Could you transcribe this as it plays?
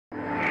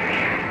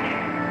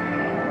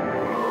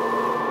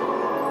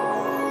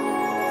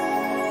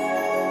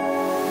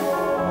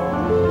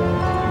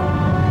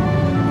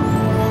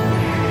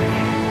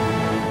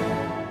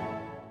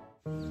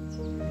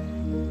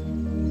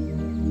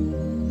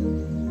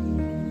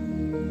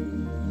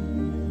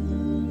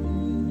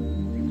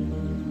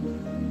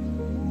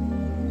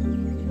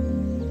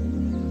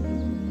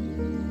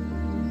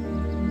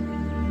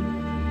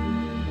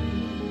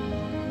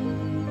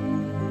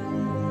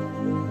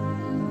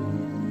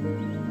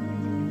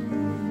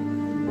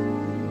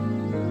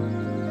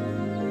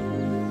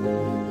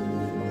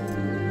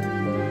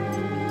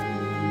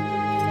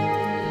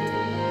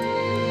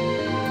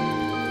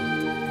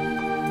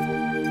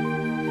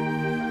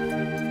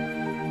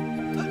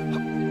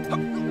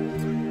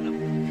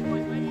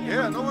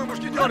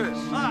Борис,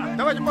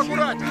 давайте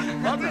поаккуратнее.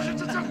 Ладно?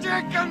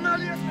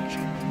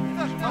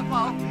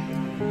 Попал.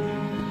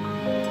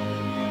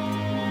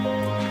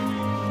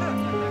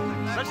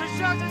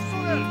 Защищайтесь,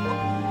 сударь!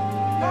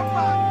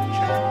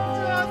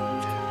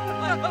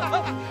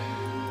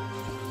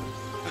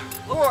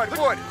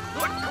 Борь,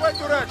 хватит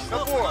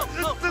дурачиться,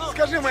 Борь.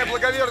 Скажи моей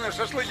благоверной,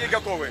 шашлыки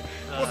готовы.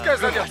 Пускай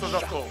садятся за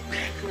стол.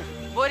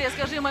 Боря,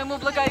 скажи моему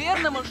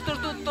благоверному, что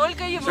ждут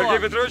только его. Сергей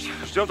Петрович,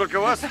 ждем только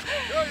вас.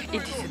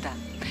 Иди сюда.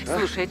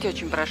 Слушай, я тебя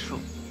очень прошу.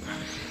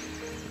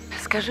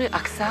 Скажи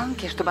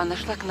Оксанке, чтобы она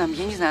шла к нам.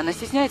 Я не знаю, она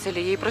стесняется или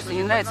ей просто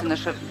не нравится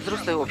наше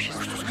взрослое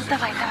общество. Ну,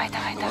 давай.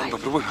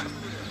 Попробуй.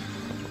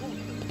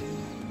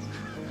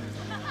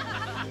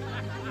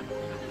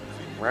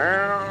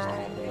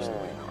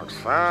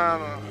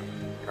 Оксана,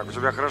 как у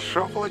тебя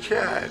хорошо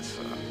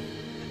получается.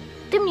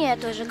 Ты мне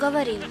это уже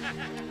говорил.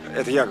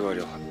 Это я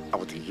говорил. А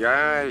вот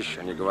я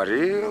еще не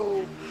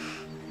говорил.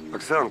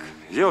 Оксанка,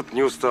 я вот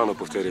не устану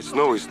повторять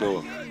снова и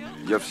снова.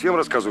 Я всем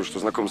рассказываю, что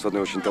знаком с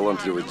одной очень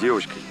талантливой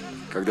девочкой.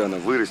 Когда она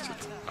вырастет,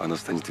 она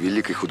станет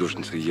великой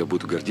художницей, и я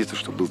буду гордиться,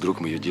 что был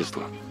другом ее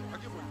детства.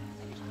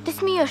 Ты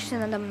смеешься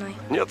надо мной?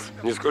 Нет,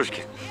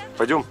 нисколько.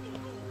 Пойдем.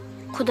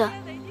 Куда?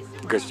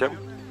 К гостям.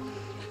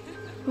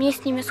 Мне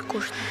с ними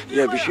скучно.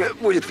 Я обещаю,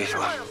 будет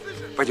весело.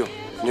 Пойдем.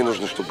 Мне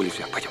нужно, чтобы были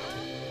все. Пойдем.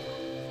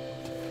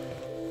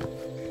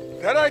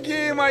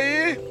 Дорогие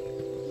мои,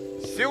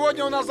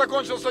 сегодня у нас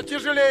закончился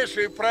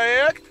тяжелейший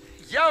проект.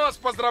 Я вас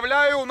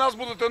поздравляю, у нас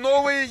будут и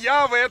новые,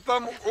 я в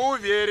этом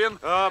уверен.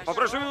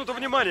 Попрошу минуту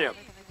внимания.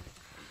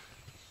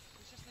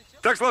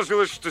 Так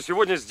сложилось, что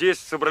сегодня здесь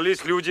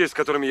собрались люди, с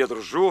которыми я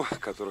дружу,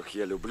 которых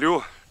я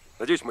люблю.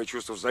 Надеюсь, мои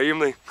чувства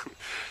взаимны.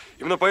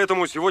 Именно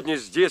поэтому сегодня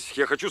здесь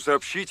я хочу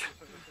сообщить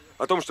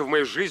о том, что в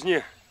моей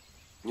жизни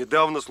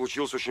недавно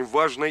случилось очень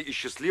важное и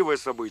счастливое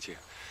событие.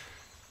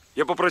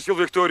 Я попросил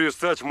Викторию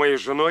стать моей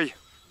женой,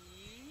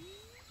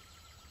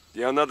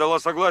 и она дала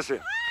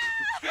согласие.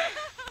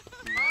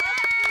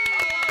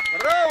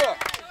 Браво!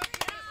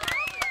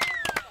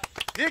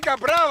 Вика,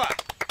 браво!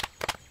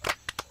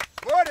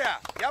 Боря,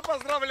 я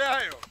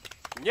поздравляю!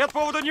 Нет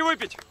повода не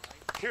выпить!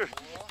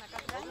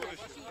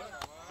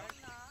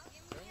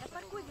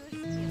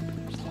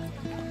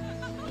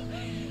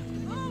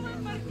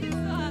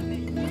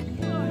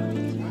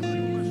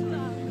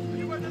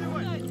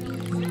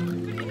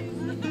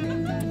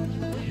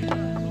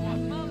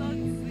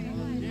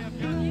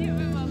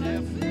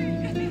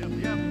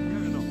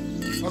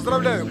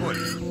 Поздравляю, Боря!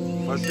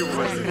 Спасибо,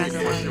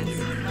 спасибо.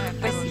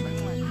 Спасибо.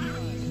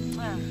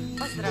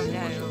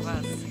 Поздравляю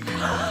вас.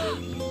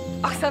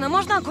 Оксана,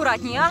 можно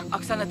аккуратнее, а?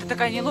 Оксана, ты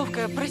такая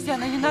неловкая. Прости,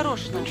 она не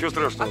нарочно. Ничего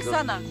страшного.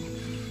 Оксана.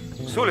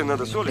 Да. Соли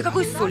надо, соли. Да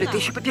какой соли? Ты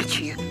еще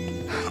поперчи.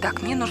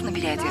 Так, мне нужно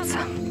переодеться.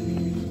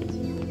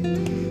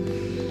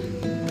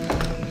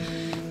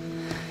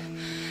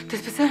 Ты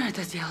специально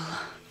это сделала?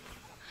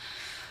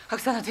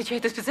 Оксана, отвечай,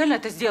 ты специально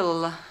это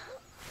сделала?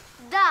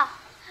 Да,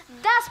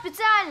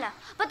 специально.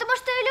 Потому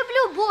что я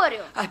люблю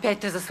Борю.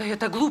 Опять ты за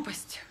свою-то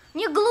глупость.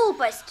 Не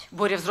глупость.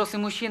 Боря взрослый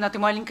мужчина, а ты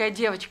маленькая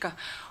девочка.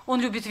 Он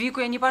любит Вику,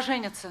 и они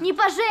поженятся. Не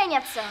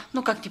поженятся.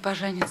 Ну как не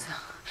поженятся?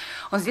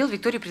 Он сделал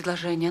Виктории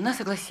предложение, она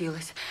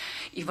согласилась.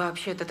 И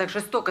вообще, это так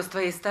жестоко с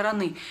твоей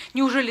стороны.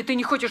 Неужели ты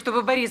не хочешь,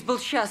 чтобы Борис был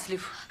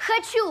счастлив?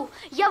 Хочу.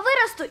 Я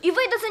вырасту и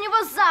выйду за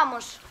него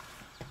замуж.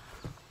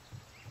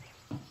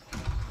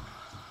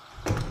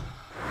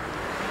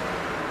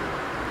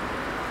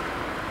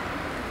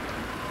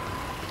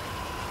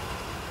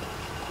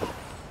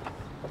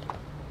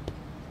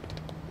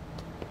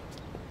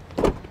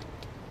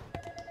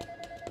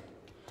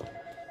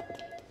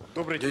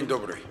 Добрый день.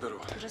 Добрый.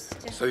 Здорово.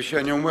 Здравствуйте.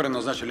 Совещание у мэра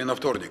назначили на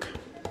вторник.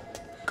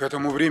 К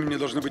этому времени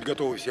должны быть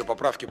готовы все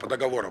поправки по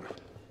договорам.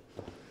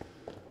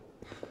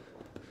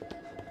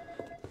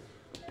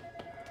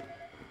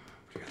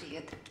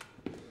 Привет.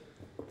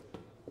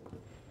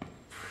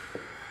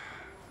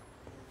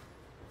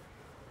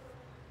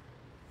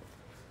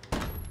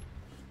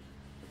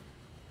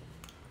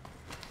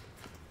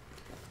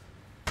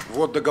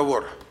 Вот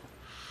договор.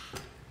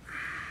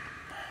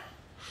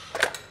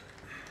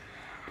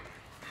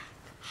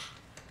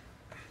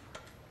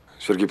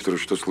 Сергей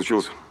Петрович, что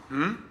случилось?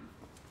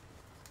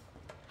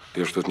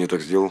 Я что-то не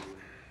так сделал?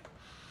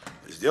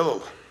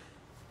 Сделал?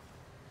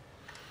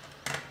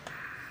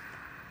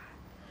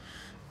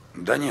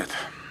 Да нет,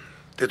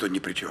 ты тут ни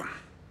при чем.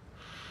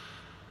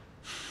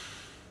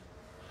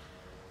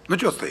 Ну,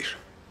 чего стоишь?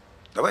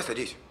 Давай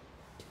садись.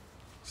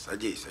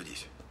 Садись.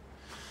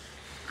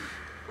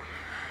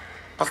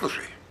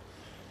 Послушай,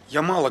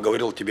 я мало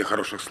говорил тебе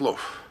хороших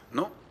слов,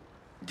 но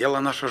дело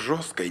наше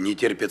жесткое, не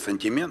терпит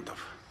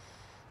сантиментов.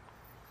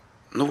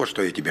 Ну вот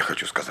что я тебе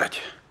хочу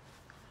сказать.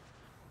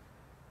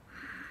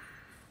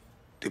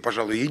 Ты,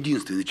 пожалуй,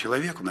 единственный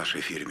человек в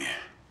нашей фирме,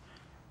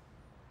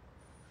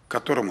 к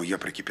которому я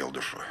прикипел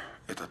душой.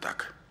 Это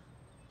так.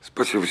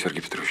 Спасибо,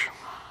 Сергей Петрович.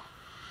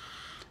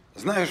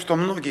 Знаю, что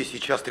многие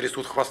сейчас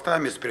трясут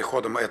хвостами с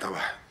приходом этого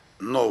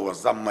нового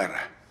заммэра.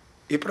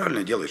 И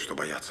правильно делают, что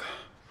боятся.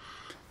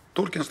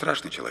 Туркин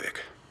страшный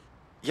человек.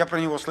 Я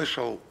про него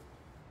слышал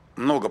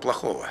много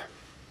плохого.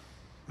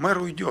 Мэр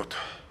уйдет,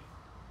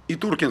 и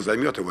Туркин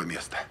займет его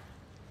место.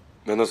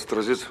 На нас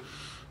отразится?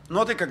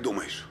 Ну, а ты как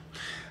думаешь?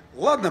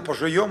 Ладно,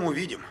 пожуем,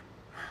 увидим.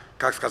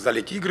 Как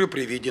сказали тигры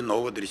при виде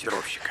нового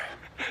дрессировщика.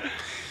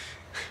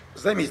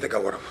 Займись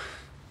договором.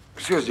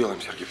 Все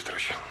сделаем, Сергей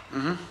Петрович.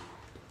 Угу.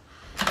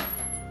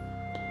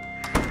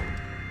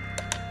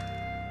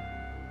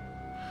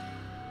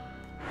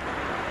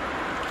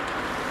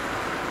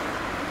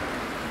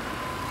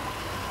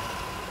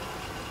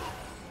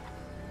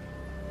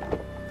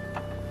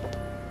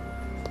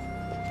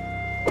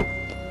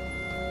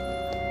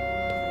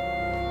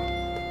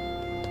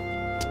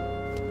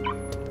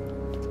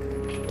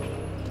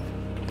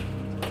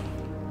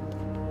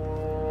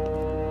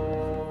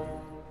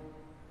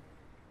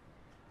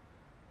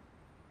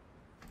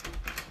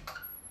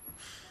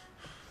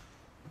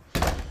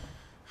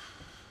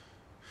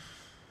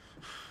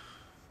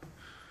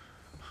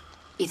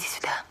 Иди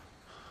сюда.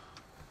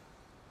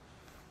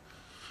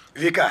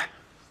 Вика,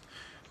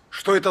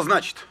 что это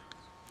значит?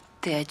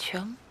 Ты о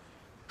чем?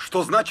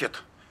 Что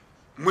значит?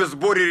 Мы с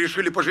Борей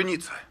решили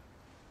пожениться.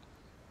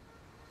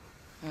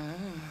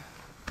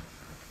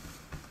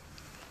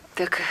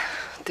 Так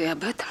ты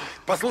об этом?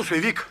 Послушай,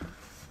 Вик,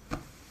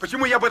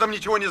 почему я об этом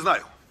ничего не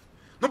знаю?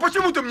 Ну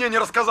почему ты мне не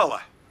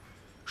рассказала?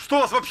 Что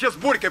у вас вообще с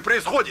Борькой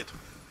происходит?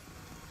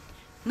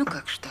 Ну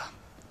как что?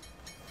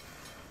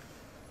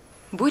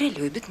 Боря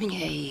любит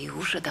меня и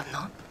уже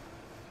давно.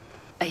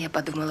 А я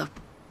подумала,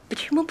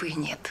 почему бы и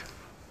нет?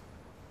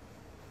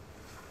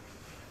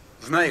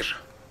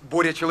 Знаешь,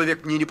 Боря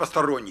человек мне не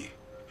посторонний.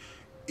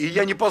 И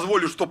я не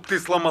позволю, чтобы ты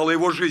сломала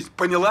его жизнь,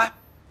 поняла?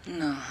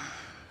 Ну,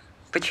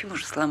 почему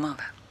же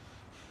сломала?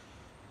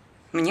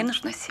 Мне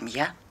нужна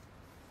семья.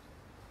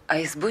 А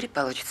из Бори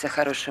получится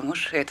хороший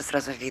муж, и это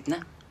сразу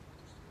видно.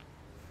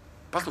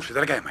 Послушай,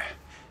 дорогая моя,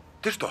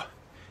 ты что,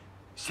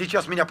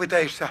 сейчас меня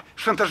пытаешься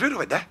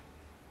шантажировать, да?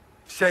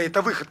 Вся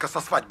эта выходка со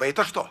свадьбой,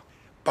 это что?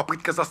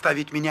 Попытка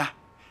заставить меня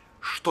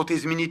что-то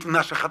изменить в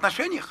наших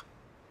отношениях?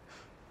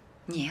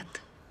 Нет.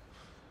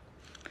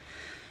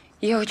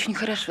 Я очень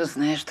хорошо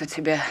знаю, что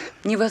тебя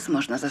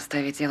невозможно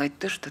заставить делать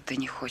то, что ты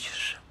не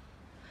хочешь.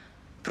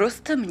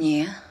 Просто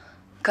мне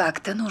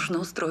как-то нужно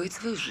устроить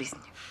свою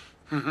жизнь.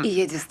 И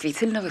я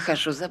действительно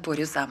выхожу за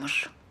Борю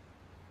замуж.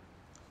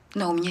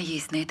 Но у меня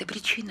есть на это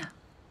причина.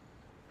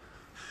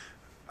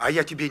 А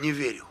я тебе не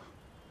верю.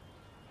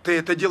 Ты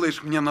это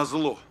делаешь мне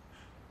назло.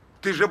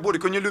 Ты же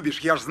Борьку не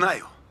любишь, я ж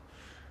знаю.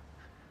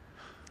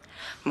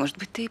 Может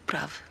быть, ты и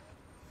прав.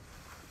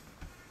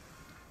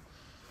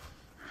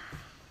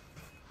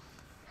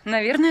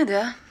 Наверное,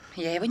 да.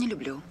 Я его не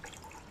люблю.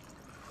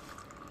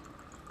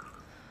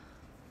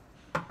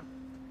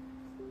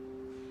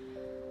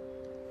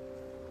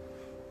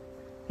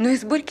 Но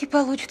из Борьки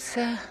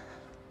получится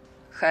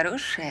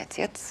хороший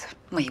отец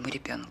моему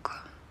ребенку.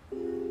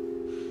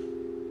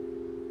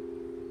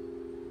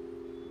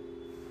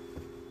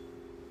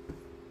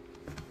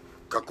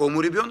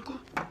 Какому ребенку?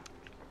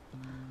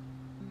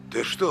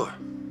 Ты что,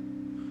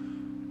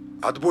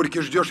 от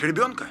Борьки ждешь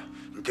ребенка?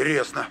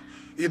 Интересно.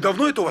 И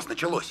давно это у вас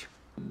началось?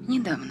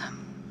 Недавно.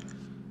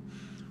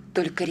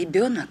 Только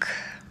ребенок,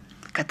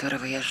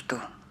 которого я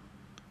жду,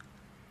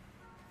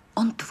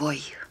 он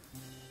твой.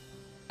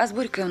 А с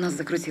Борькой у нас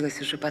закрутилось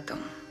уже потом,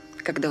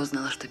 когда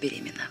узнала, что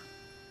беременна.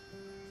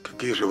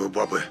 Какие же вы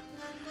бабы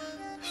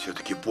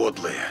все-таки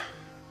подлые.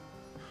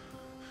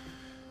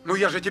 Ну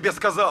я же тебе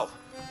сказал,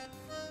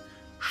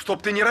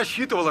 чтоб ты не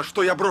рассчитывала,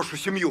 что я брошу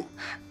семью.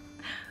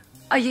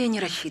 А я и не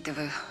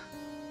рассчитываю.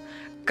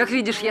 Как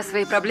видишь, я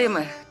свои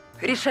проблемы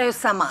решаю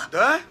сама.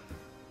 Да?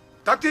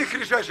 Так ты их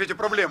решаешь, эти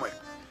проблемы?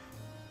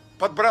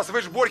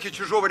 Подбрасываешь Борьке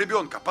чужого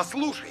ребенка.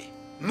 Послушай,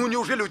 ну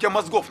неужели у тебя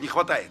мозгов не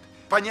хватает?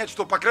 Понять,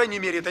 что, по крайней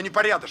мере, это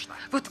непорядочно.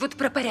 Вот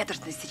про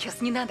порядочность сейчас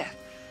не надо.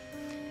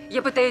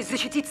 Я пытаюсь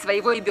защитить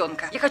своего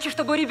ребенка. Я хочу,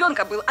 чтобы у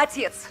ребенка был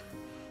отец.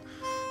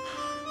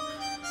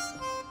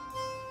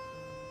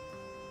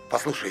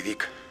 Послушай,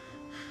 Вик,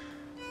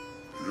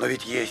 но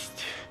ведь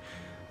есть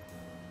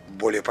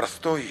более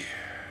простой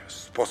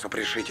способ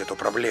решить эту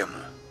проблему.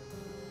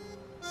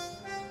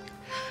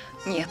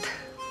 Нет.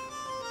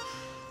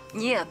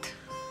 Нет.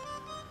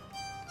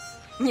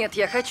 Нет,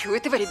 я хочу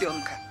этого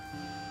ребенка.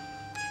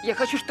 Я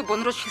хочу, чтобы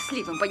он рос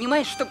счастливым,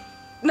 понимаешь? Чтобы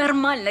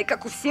нормальной,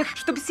 как у всех,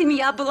 чтобы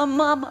семья была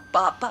мама,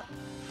 папа.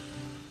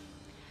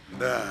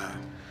 Да.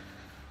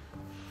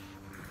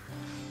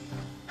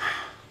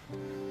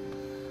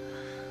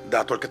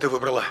 Да, только ты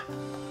выбрала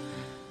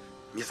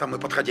не самый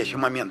подходящий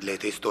момент для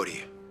этой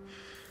истории.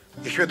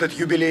 Еще этот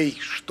юбилей,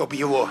 чтоб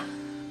его...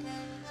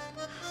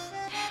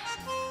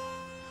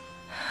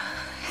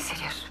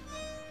 Сереж,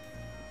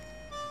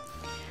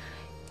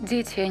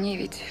 дети, они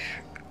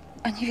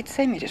ведь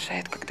сами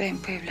решают, когда им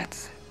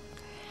появляться.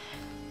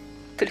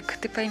 Только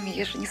ты пойми,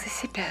 я же не за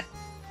себя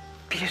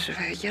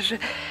переживаю, я же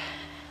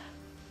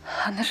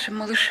о нашем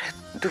малыше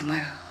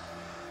думаю.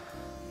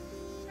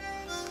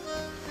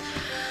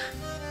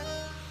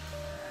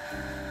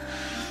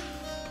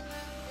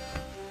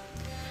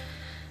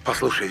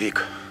 Послушай,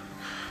 Вик,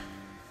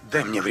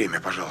 дай мне время,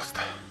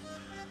 пожалуйста.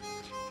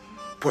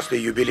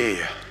 После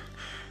юбилея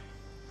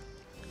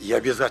Я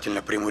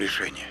обязательно приму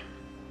решение.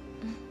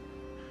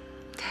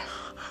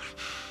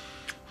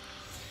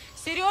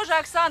 Сережа,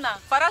 Оксана,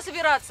 пора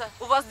собираться.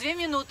 У вас 2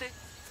 минуты.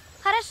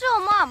 Хорошо,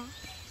 мам.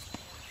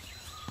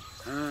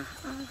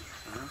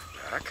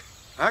 Так.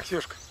 А,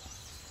 Ксюшка,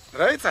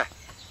 нравится?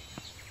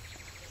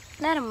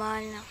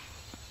 Нормально.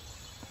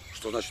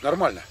 Что значит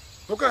нормально?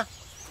 Ну-ка,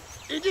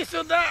 иди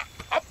сюда.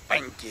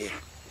 Опаньки.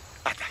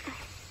 А так.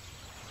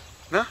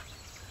 Ну,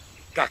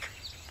 как?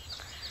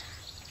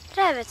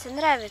 Нравится,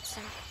 нравится.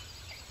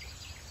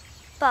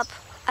 Пап,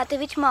 а ты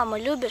ведь маму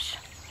любишь?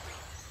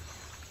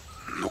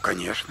 Ну,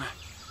 конечно.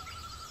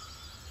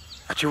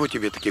 А чего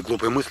тебе такие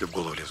глупые мысли в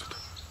голову лезут?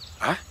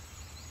 А?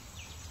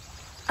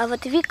 А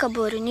вот Вика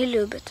Борю не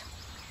любит.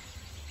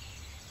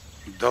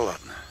 Да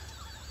ладно.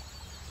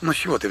 Ну, с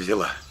чего ты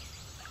взяла?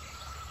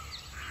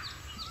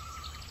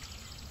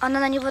 Она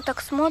на него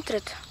так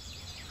смотрит.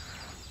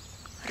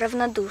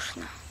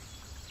 Равнодушно.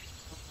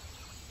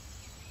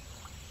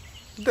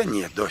 Да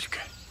нет, дочка.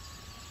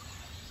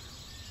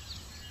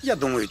 Я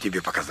думаю,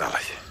 тебе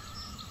показалось.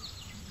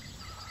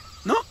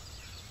 Ну,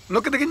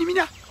 ну-ка догони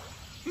меня.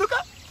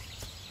 Ну-ка.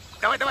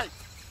 Давай, давай.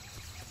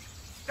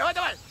 Давай,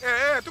 давай.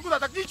 Ты куда?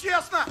 Так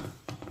нечестно.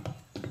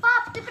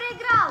 Пап, ты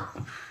проиграл.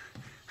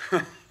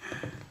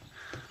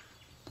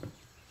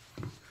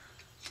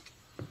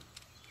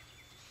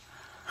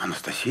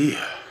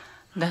 Анастасия.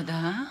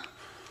 Да-да.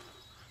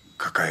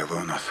 Какая вы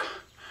у нас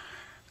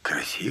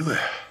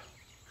красивая.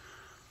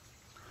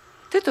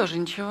 Ты тоже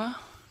ничего.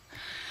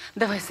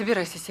 Давай,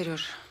 собирайся,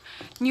 Сереж.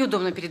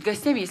 Неудобно перед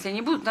гостями, если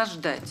они будут нас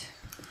ждать.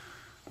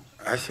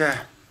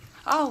 Ася.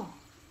 Ау.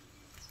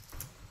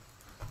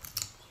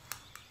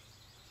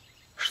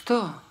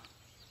 Что?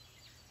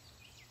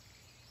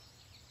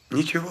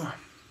 Ничего.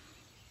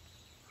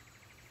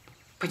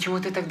 Почему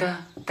ты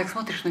тогда так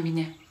смотришь на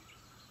меня?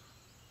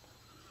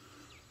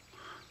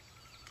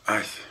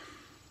 Ась,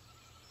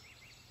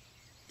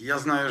 я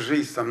знаю,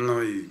 жизнь со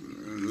мной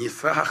не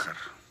сахар.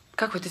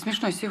 Какой ты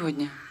смешной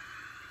сегодня.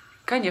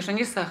 Конечно,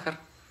 не сахар.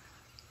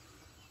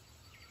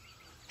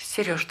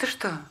 Сереж, ты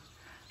что?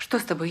 Что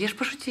с тобой? Я ж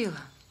пошутила.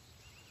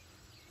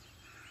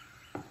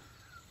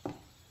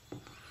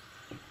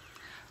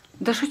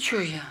 Да шучу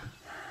я.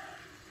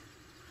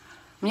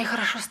 Мне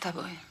хорошо с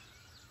тобой.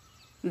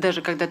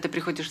 Даже когда ты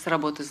приходишь с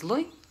работы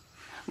злой,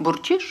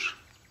 бурчишь,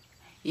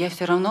 я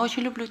все равно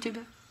очень люблю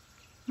тебя.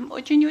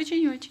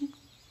 Очень-очень-очень.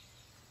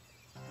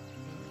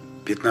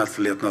 15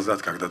 лет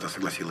назад, когда ты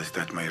согласилась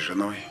стать моей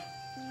женой,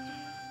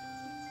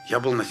 я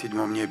был на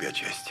 7-м небе от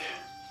счастья.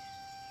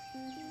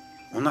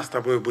 У нас с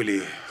тобой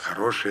были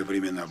хорошие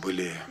времена,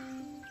 были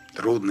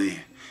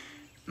трудные,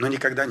 но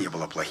никогда не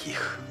было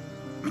плохих.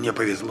 Мне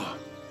повезло.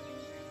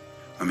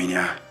 У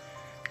меня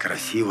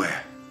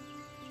красивая,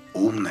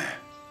 умная,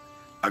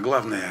 а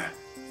главное,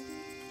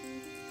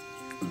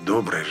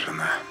 добрая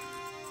жена.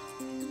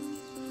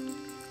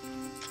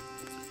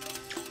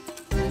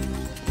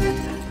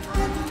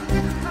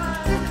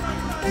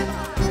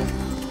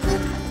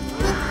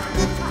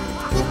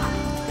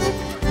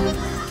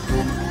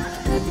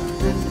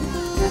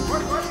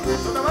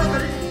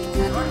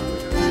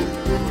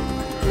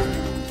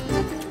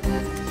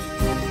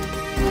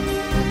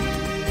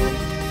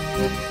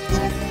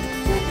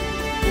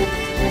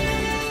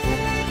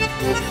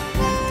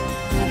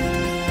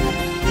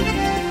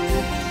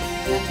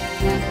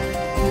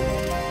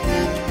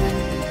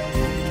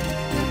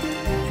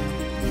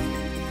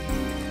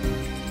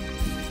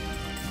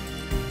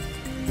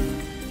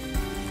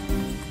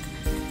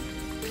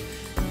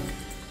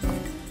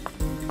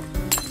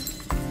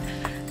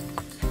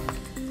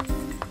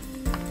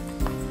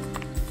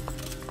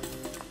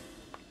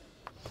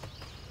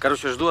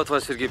 Короче, жду от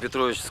вас, Сергей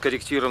Петрович,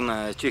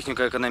 скорректированное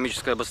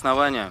технико-экономическое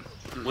обоснование,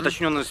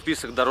 уточненный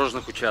список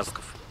дорожных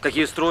участков.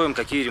 Какие строим,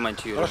 какие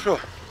ремонтируем. Хорошо.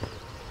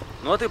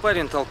 Ну, а ты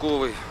парень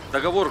толковый.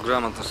 Договор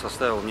грамотно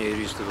составил, мне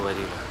юристы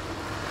говорили.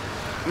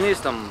 У меня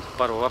есть там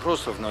пару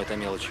вопросов, но это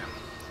мелочи.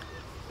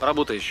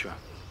 Поработай еще.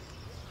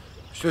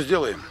 Все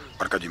сделаем,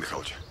 Аркадий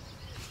Михайлович.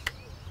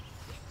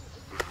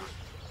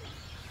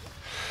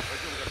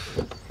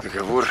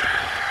 Договор.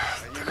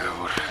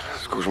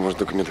 Сколько же можно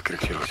документы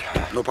корректировать?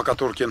 Но пока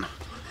Туркин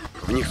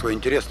в них свой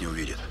интерес не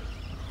увидит.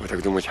 Вы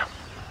так думаете?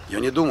 Я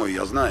не думаю,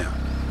 я знаю.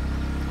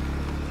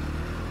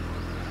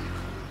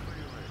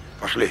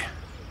 Пошли.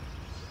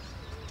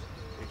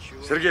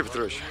 Сергей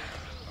Петрович,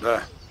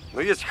 Да.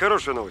 но есть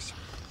хорошая новость.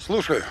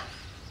 Слушаю.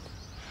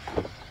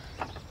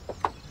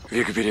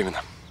 Вика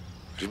беременна.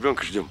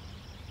 Ребенка ждем.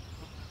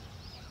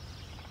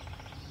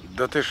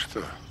 Да ты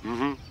что?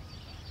 Угу.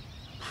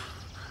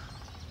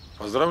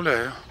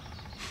 Поздравляю.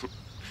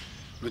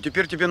 Но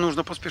теперь тебе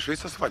нужно поспешить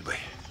со свадьбой.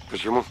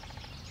 Почему?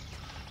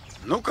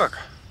 Ну как?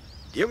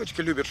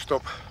 Девочки любят,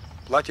 чтоб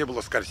платье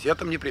было с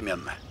корсетом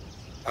непременно.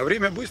 А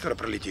время быстро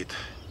пролетит.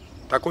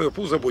 Такое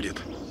пузо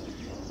будет.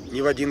 Ни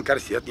в один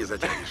корсет не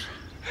затянешь.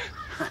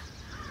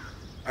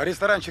 А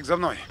ресторанчик за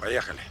мной.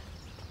 Поехали.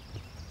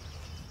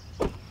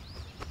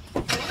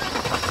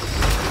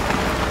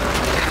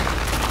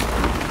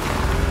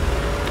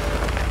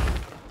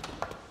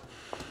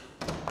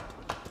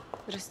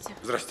 Здрасте.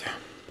 Здрасте.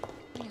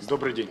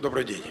 Добрый день.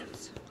 Добрый день.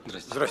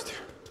 Здрасте. Здрасте.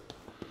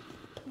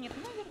 Нет,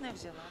 наверное,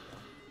 взяла.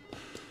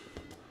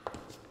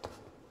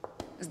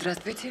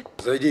 Здравствуйте.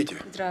 Зайдите.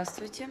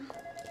 Здравствуйте.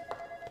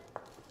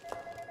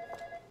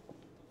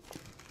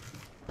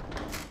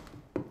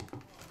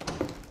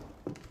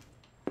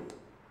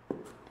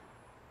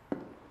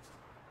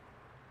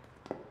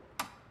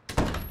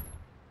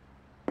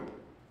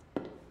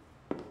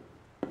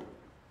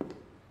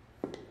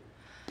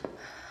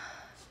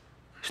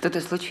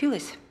 Что-то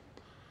случилось?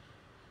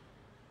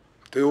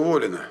 Ты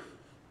уволена.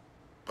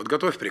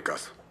 Подготовь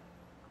приказ.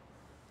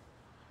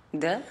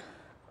 Да?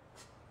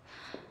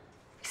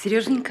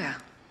 Сереженька,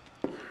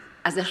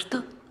 а за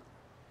что?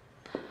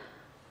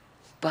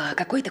 По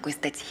какой такой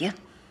статье?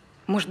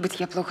 Может быть,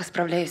 я плохо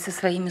справляюсь со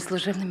своими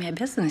служебными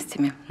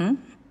обязанностями?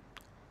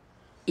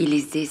 Или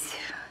здесь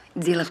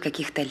дело в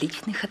каких-то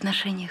личных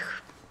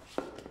отношениях?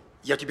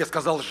 Я тебе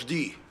сказал,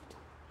 жди.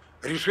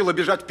 Решила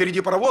бежать впереди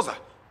паровоза?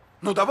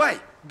 Ну давай,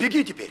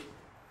 беги теперь.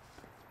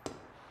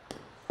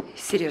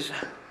 Сережа,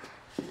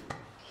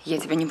 я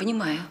тебя не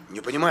понимаю.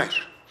 Не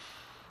понимаешь?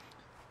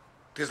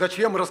 Ты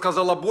зачем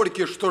рассказала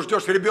Борьке, что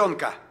ждешь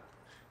ребенка?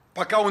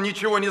 Пока он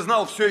ничего не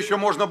знал, все еще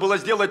можно было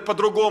сделать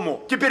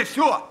по-другому. Теперь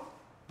все.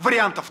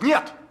 Вариантов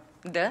нет.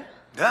 Да?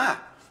 Да.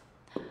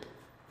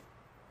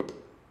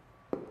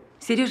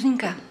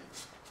 Сереженька,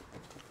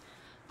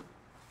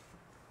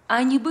 а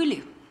они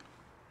были?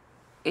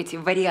 Эти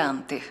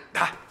варианты?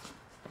 Да.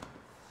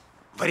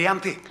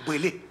 Варианты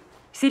были.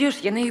 Сереж,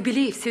 я на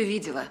юбилее все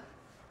видела.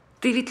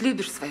 Ты ведь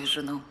любишь свою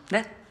жену,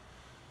 да?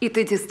 И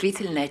ты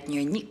действительно от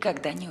нее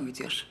никогда не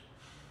уйдешь.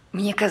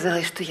 Мне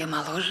казалось, что я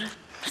моложе,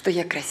 что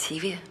я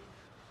красивее.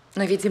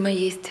 Но, видимо,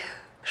 есть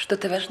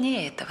что-то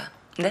важнее этого,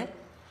 да?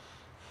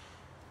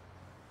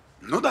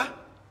 Ну да.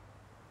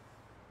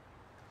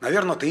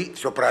 Наверное, ты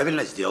все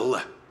правильно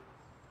сделала.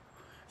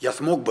 Я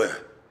смог бы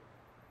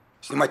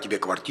снимать тебе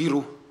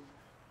квартиру,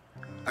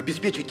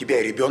 обеспечить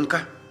тебе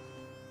ребенка,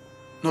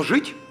 но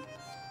жить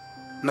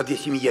на две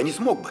семьи я не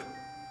смог бы.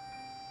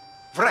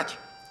 Врать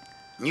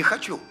не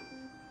хочу.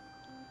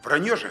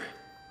 Вранье же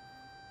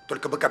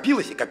только бы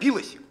копилось и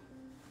копилось.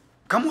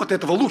 Кому от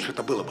этого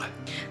лучше-то было бы?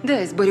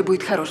 Да, из Бори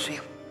будет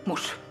хороший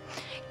муж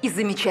и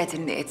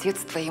замечательный отец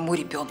твоему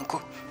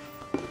ребенку.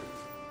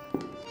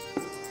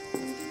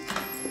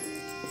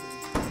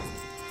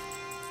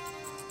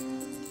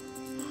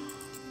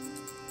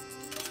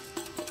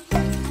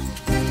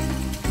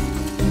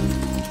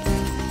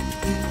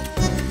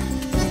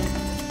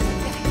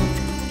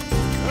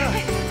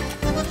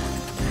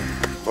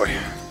 Борь,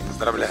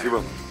 поздравляю.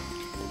 Спасибо.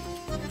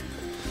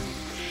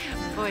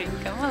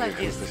 Боренька,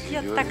 молодец.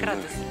 Я так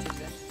рада за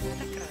тебя.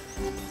 Так рада.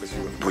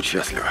 Спасибо. Будь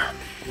счастлива.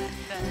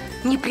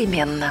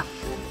 Непременно.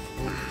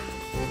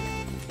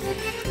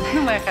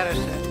 Ну, моя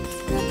хорошая.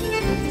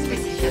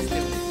 Спасибо.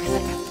 Счастлива.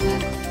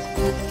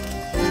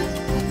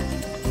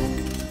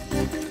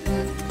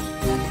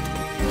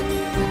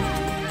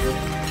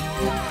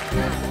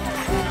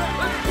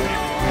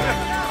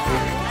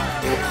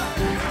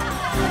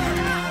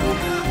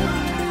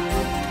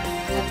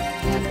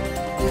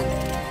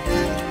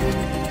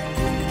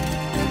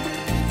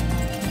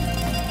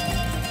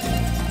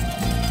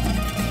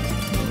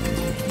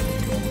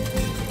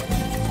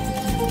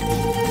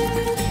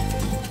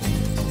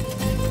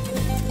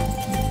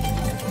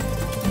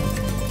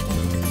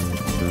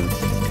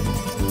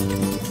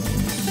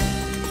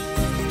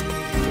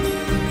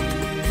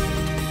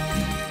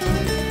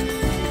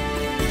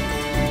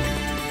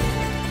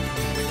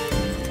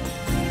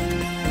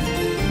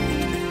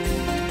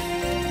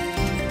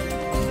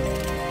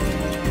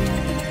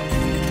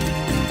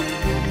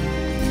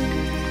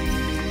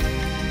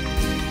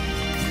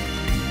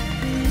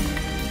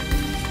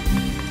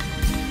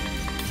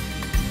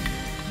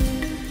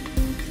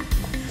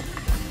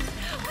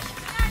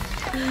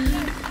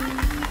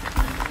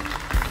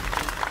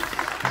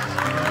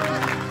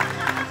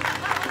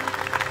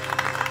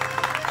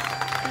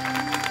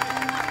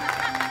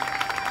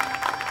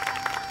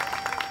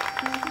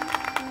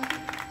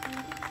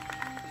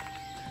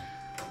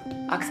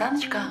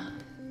 Оксаночка,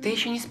 ты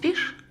еще не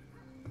спишь?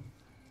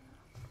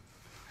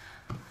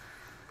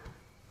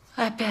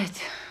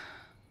 Опять.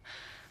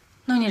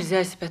 Ну,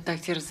 нельзя себя так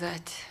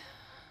терзать.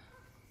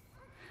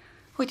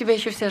 У тебя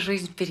еще вся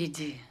жизнь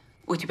впереди.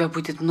 У тебя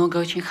будет много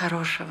очень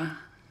хорошего.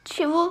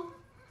 Чего?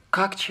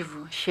 Как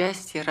чего?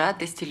 Счастья,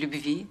 радости,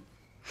 любви.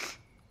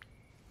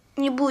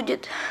 Не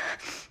будет.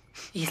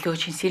 Если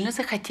очень сильно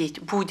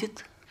захотеть,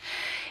 будет.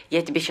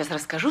 Я тебе сейчас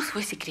расскажу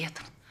свой секрет.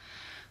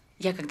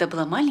 Я, когда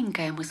была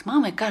маленькая, мы с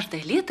мамой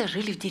каждое лето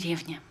жили в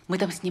деревне. Мы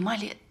там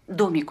снимали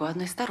домик у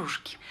одной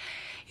старушки.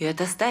 И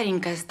эта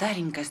старенькая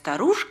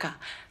старушка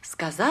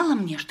сказала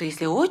мне, что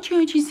если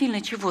очень-очень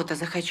сильно чего-то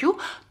захочу,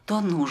 то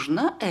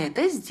нужно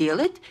это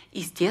сделать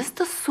из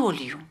теста с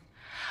солью.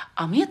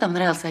 А мне там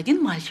нравился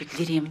один мальчик в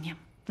деревне.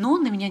 Но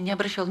он на меня не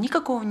обращал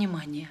никакого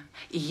внимания.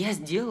 И я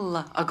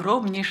сделала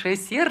огромнейшее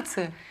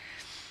сердце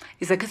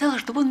и заказала,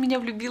 чтобы он в меня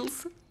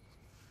влюбился.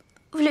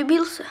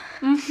 Влюбился?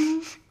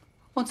 Угу.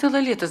 Он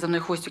целое лето за мной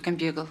хвостиком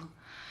бегал.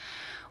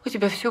 У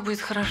тебя все будет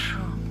хорошо.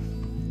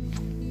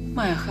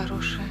 Моя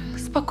хорошая,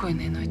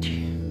 спокойной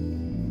ночи.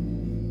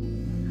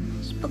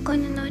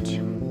 Спокойной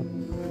ночи.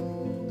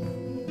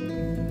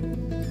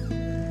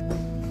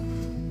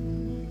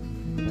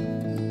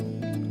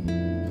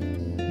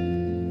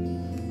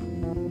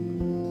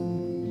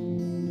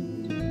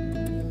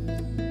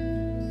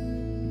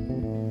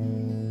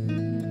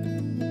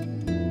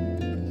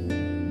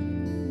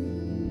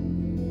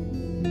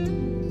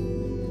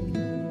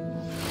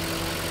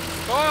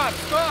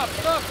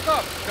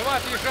 Стоп! Давай,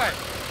 отъезжай!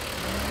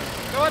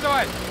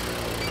 Давай!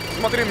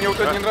 Смотри, мне вот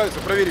это не нравится,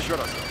 проверь еще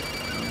раз.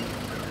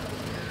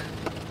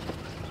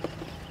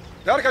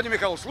 Да, Аркадий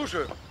Михайлович,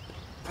 слушаю.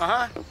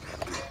 Ага.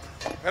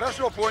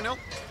 Хорошо, понял.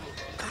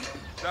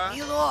 Да.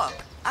 Милок,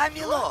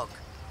 Милок,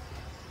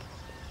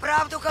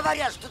 правду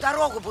говорят, что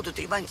дорогу будут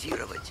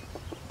ремонтировать.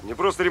 Не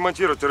просто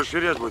ремонтировать, а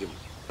расширять будем.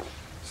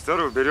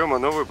 Старую берем, а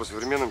новую по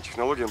современным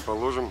технологиям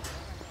положим.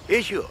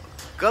 И что,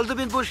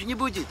 колдобин больше не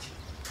будет?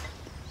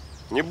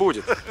 Не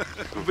будет.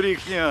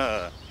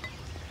 Брехня.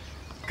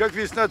 Как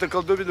весна, то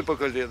колдобины по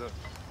колено.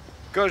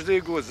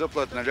 Каждый год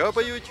заплат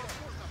наляпают,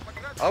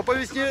 а по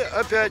весне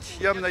опять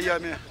ям на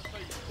яме.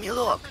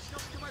 Милок,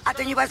 а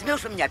ты не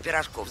возьмешь у меня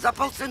пирожков? За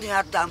полцены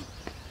отдам.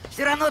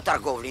 Все равно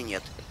торговли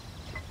нет.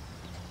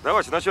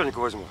 Давайте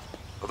начальнику возьму.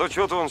 А то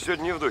что-то он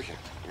сегодня не в духе.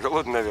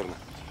 Голодный, наверное.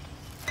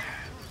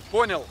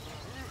 Понял.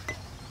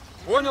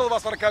 Понял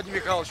вас, Аркадий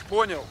Михайлович,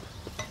 понял.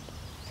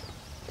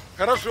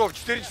 Хорошо, в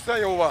 4 часа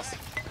я у вас.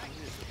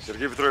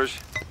 Сергей Петрович,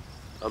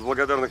 от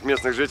благодарных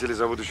местных жителей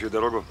за будущую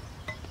дорогу.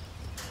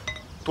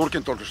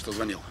 Туркин только что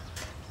звонил.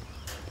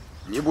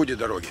 Не будет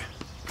дороги.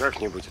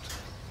 Как не будет?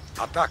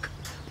 А так?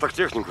 Так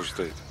технику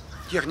стоит.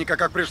 Техника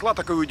как пришла,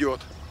 так и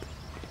уйдет.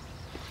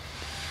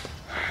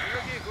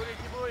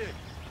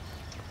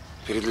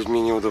 Перед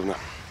людьми неудобно.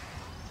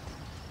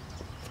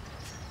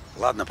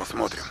 Ладно,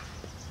 посмотрим.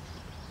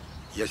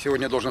 Я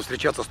сегодня должен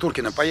встречаться с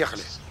Туркиным.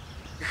 Поехали.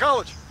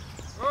 Михалыч!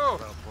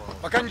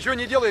 Пока ничего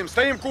не делаем,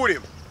 стоим,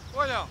 курим.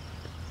 Понял.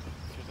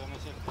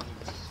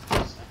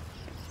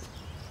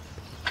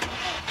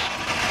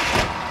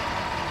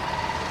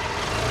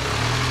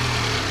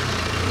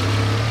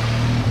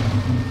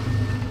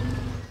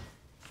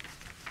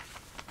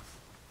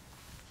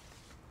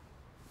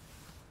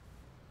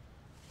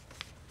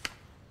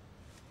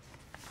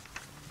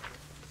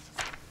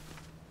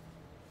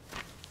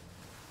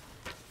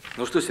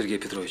 Ну что, Сергей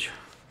Петрович,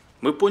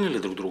 мы поняли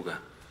друг друга?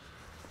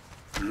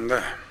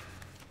 Да.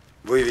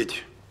 Вы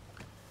ведь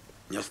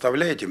не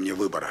оставляете мне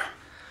выбора?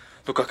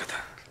 Ну как это?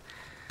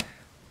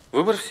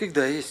 Выбор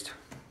всегда есть.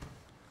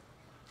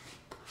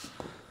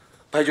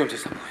 Пойдемте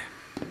со мной.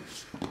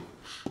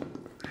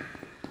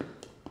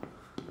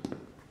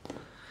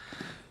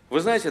 Вы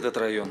знаете этот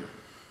район?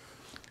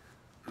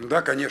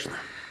 Да, конечно.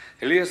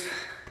 Лес,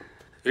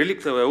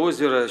 реликтовое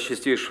озеро с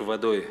чистейшей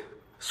водой,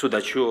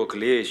 судачок,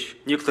 лещ,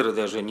 некоторые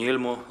даже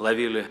нельму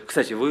ловили.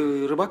 Кстати,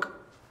 вы рыбак?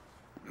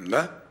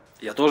 Да.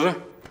 Я тоже.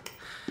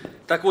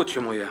 Так вот,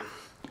 чему я.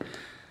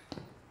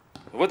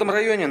 В этом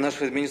районе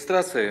нашей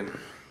администрации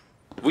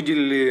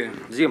выделили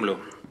землю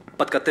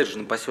под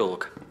коттеджный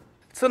поселок.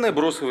 Цены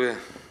бросовые.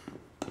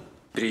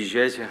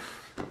 Приезжайте,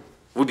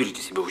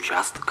 выберите себе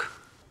участок.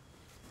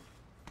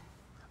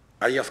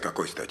 А я с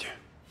какой стати?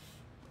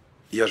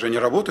 Я же не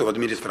работаю в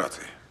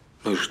администрации.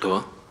 Ну и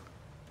что?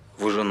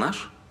 Вы же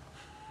наш.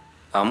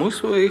 А мы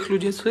своих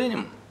людей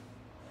ценим.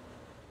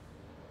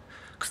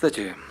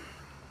 Кстати,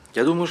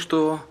 я думаю,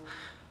 что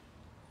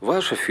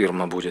ваша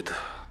фирма будет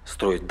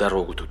строить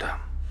дорогу туда.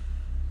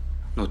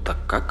 Ну так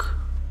как?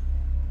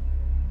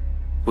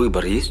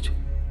 Выбор есть?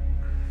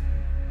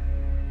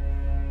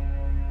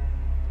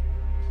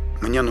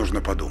 Мне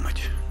нужно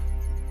подумать.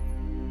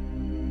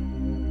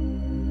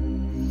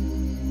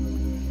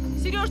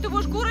 Сереж, ты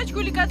будешь курочку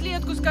или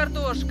котлетку с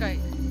картошкой?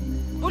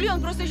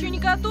 Бульон просто еще не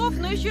готов,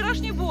 но и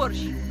вчерашний борщ.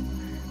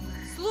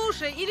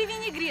 Слушай, или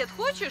винегрет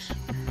хочешь?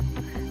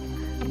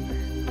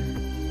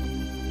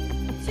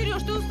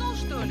 Сереж, ты уснул,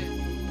 что ли?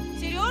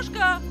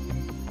 Сережка!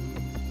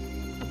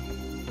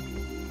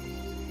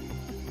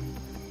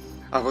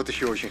 А вот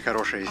еще очень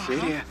хорошая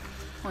серия.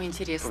 Ой,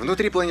 интересно.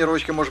 Внутри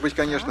планировочка может быть,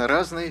 конечно,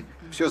 разной.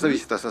 Все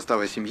зависит от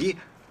состава семьи.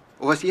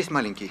 У вас есть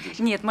маленькие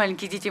дети? Нет,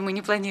 маленьких детей мы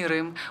не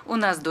планируем. У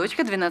нас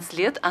дочка 12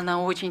 лет,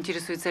 она очень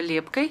интересуется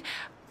лепкой,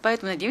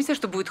 поэтому надеемся,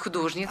 что будет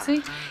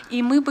художницей.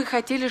 И мы бы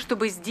хотели,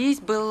 чтобы здесь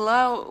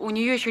была у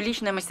нее еще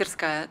личная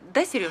мастерская.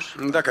 Да, Сереж?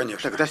 Да,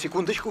 конечно. Тогда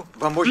секундочку.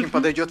 Вам очень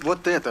подойдет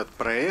вот этот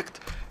проект.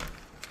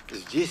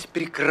 Здесь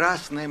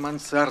прекрасное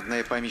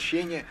мансардное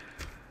помещение.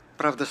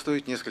 Правда,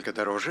 стоит несколько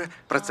дороже,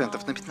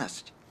 процентов на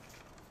 15.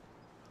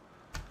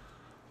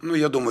 Ну,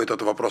 я думаю,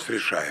 этот вопрос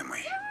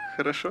решаемый.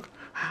 Хорошо.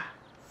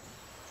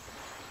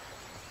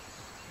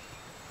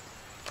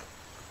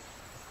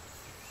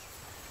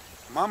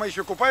 Мама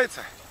еще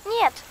купается?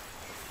 Нет.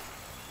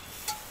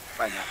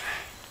 Понятно.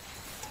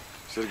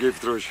 Сергей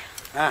Петрович,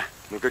 А?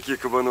 ну каких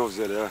кабанов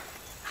взяли, а?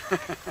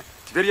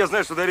 Теперь я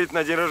знаю, что дарить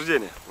на день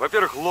рождения.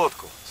 Во-первых,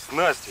 лодку,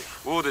 снасти,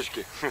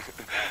 удочки.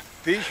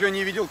 Ты еще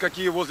не видел,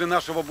 какие возле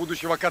нашего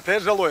будущего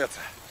коттеджа ловятся?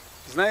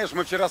 Знаешь,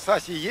 мы вчера с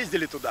Асей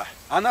ездили туда.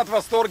 Она от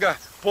восторга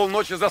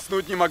полночи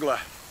заснуть не могла.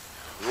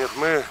 Нет,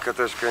 мы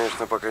коттедж,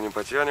 конечно, пока не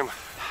потянем.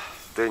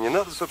 Да и не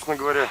надо, собственно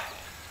говоря.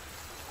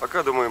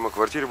 Пока думаем о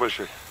квартире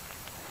большой.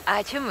 А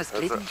о чем вы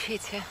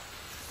сплетничаете?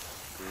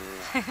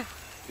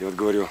 Я вот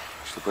говорю,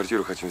 что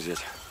квартиру хотим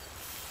взять.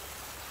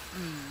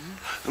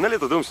 На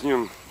лето дом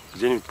снимем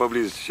где-нибудь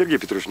поблизости. Сергей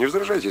Петрович, не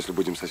возражайте, если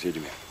будем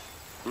соседями?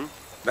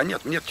 Да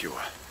нет, нет чего.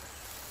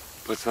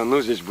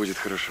 Пацану здесь будет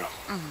хорошо.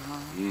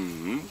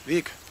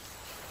 Вик,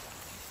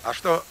 а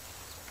что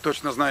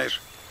точно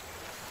знаешь,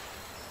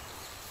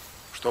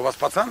 что у вас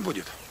пацан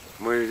будет?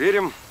 Мы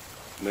верим,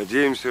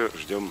 надеемся,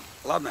 ждем.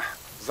 Ладно,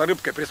 за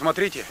рыбкой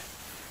присмотрите.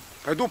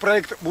 Пойду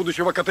проект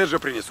будущего коттеджа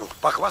принесу.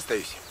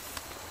 Похвастаюсь.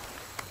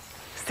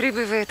 С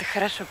рыбой вы это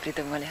хорошо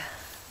придумали.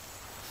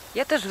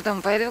 Я тоже в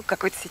дом пойду,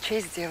 какой-то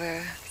сейчас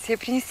сделаю. Тебе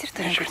принести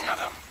что-нибудь? Ничего не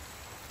надо.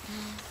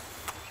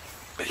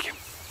 Бейки.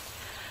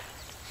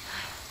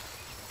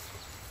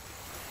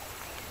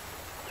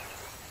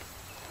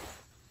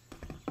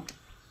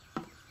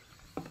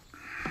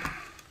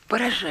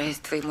 Поражаюсь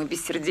твоему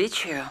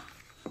бессердечию.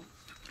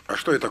 А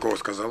что я такого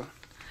сказал?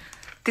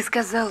 Ты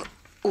сказал,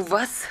 у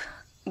вас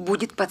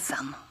будет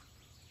пацан.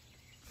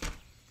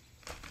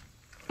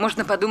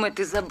 Можно подумать,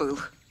 ты забыл,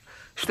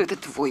 что это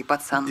твой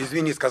пацан.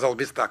 Извини, сказал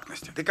без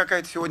тактности. Ты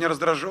какая-то сегодня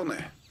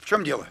раздраженная. В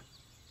чем дело?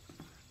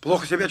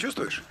 Плохо себя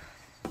чувствуешь?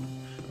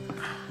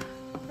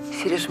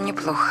 Сереж, мне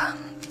плохо.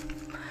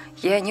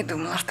 Я не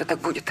думала, что так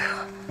будет.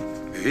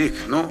 Вик,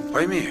 ну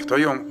пойми, в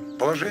твоем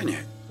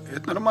положении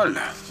это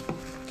нормально.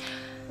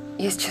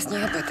 Я сейчас не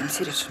об этом,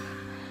 Сереж.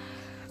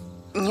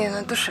 Мне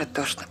на душе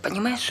тошно,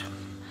 понимаешь?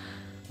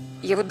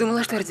 Я вот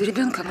думала, что ради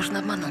ребенка можно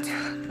обмануть.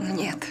 Но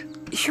нет,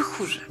 еще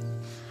хуже.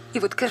 И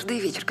вот каждый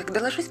вечер,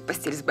 когда ложусь в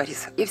постель с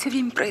Борисом, я все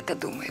время про это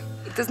думаю.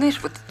 И ты знаешь,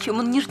 вот чем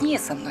он нежнее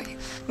со мной,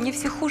 мне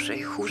все хуже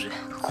и хуже.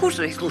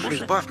 Хуже и Слушай,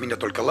 хуже. избавь меня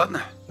только,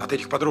 ладно? От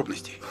этих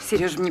подробностей.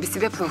 Сережа, мне без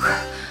тебя плохо.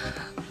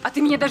 А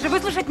ты меня даже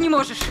выслушать не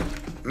можешь.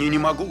 Не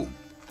могу,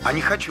 а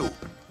не хочу.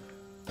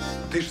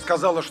 Ты же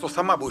сказала, что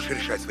сама будешь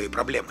решать свои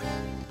проблемы.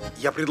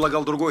 Я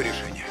предлагал другое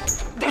решение.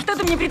 Да что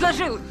ты мне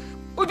предложил?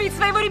 Убить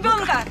своего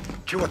ребенка?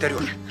 Чего ты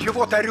орешь?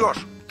 Чего ты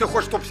орешь? Ты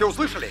хочешь, чтобы все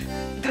услышали?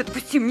 Да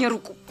отпусти мне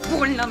руку.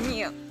 Больно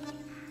мне.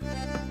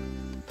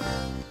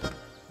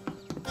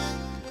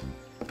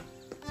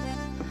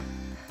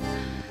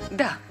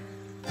 Да.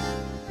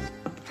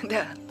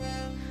 Да.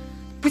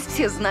 Пусть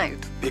все знают.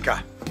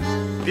 Вика!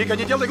 Вика,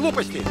 не делай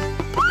глупостей!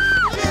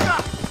 Вика!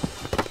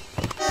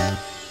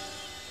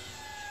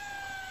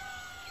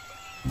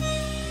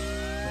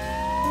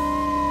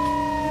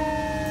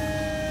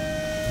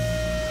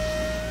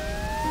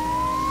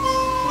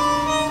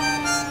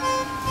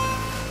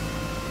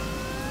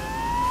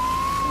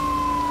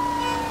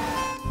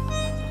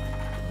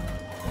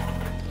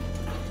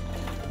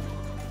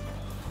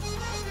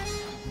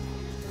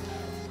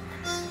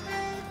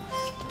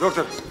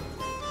 Доктор.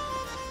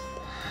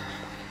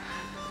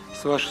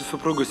 С вашей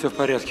супругой все в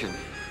порядке.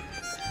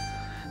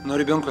 Но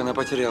ребенка она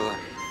потеряла.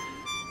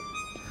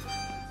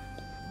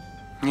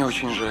 Мне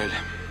очень жаль.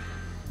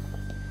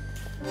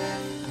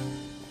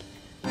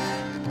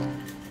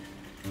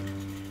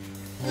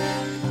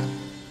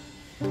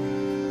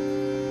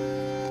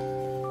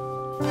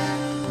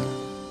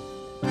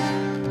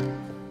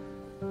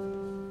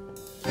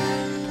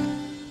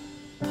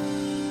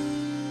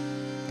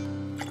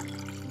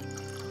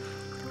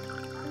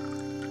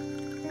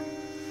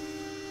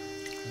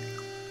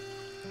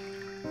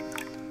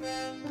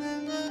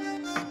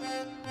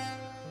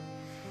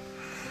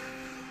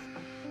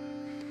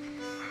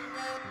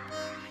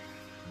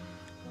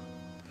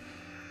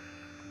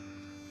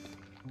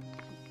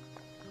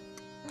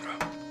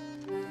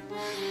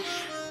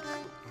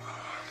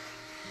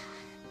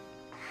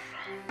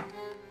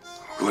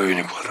 В голове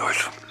не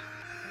укладывается.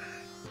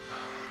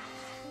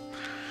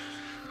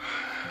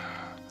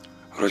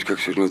 Вроде как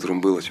сегодня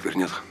утром было, теперь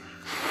нет.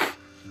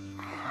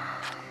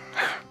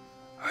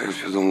 А я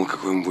все думал,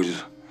 какой он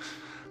будет.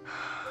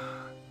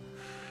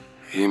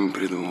 Имя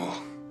придумал.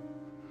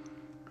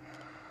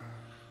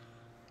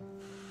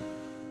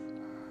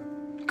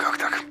 Как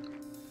так?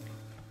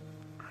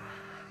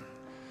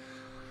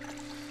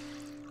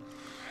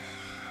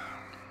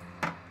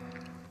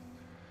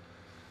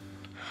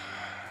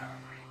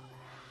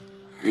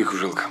 Вику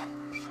жалко.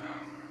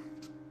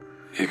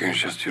 Ей,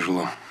 конечно, сейчас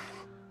тяжело.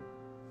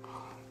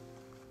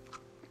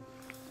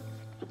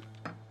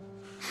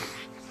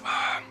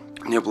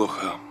 Мне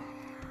плохо.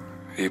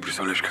 И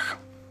представляешь, как?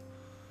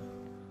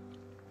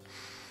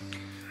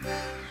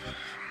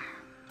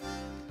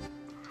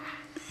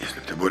 Если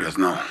бы ты, Боря,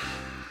 знал,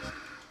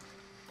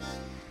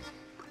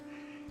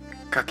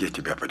 как я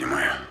тебя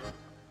понимаю.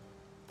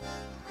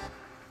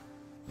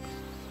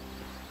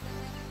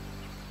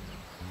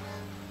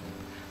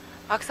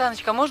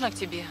 Оксаночка, можно к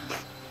тебе?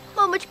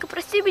 Мамочка,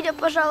 прости меня,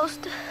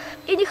 пожалуйста.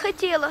 Я не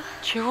хотела.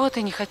 Чего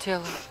ты не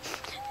хотела?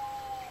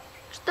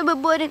 Чтобы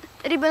Борин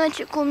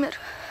ребеночек умер.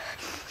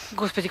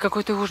 Господи,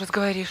 какой ты ужас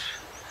говоришь.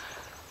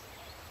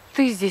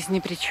 Ты здесь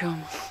ни при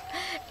чем.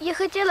 Я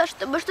хотела,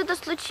 чтобы что-то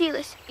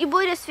случилось, и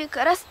Боря с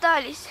Викой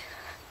расстались.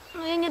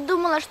 Но я не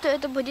думала, что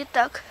это будет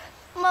так.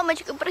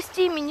 Мамочка,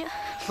 прости меня.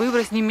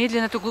 Выбрось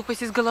немедленно эту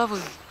глупость из головы.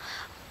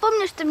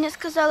 Помнишь, ты мне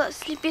сказала,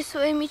 слепи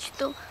свою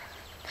мечту?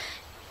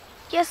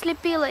 Я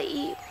слепила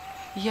и...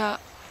 Я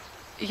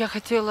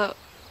хотела,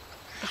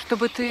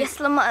 чтобы ты... Я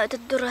сломаю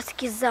этот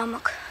дурацкий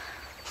замок.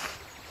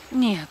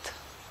 Нет,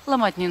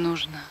 ломать не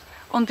нужно.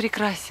 Он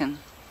прекрасен.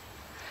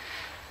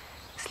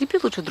 Слепи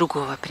лучше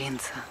другого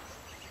принца.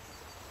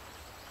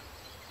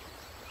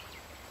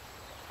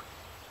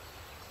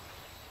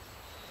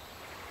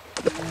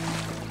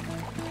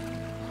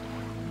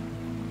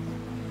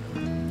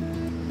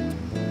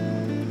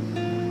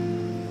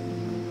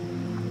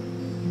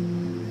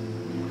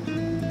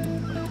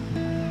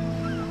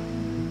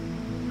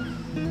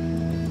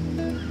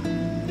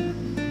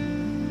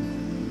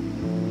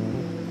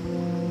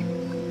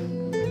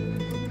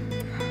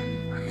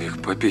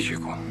 Вик, попей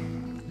чайку.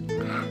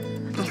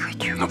 Не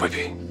хочу. Ну,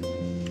 попей.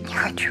 Не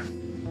хочу.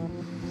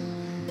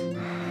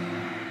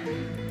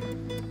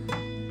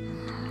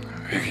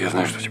 Вик, я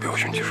знаю, что тебе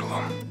очень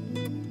тяжело.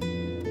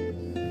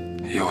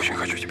 Я очень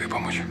хочу тебе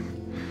помочь.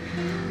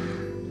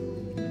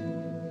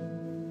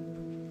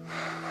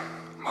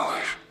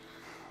 Малыш,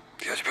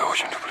 я тебя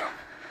очень люблю.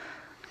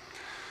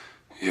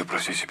 Я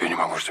простить себя не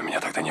могу, что меня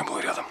тогда не было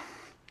рядом.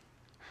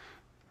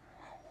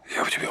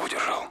 Я бы тебя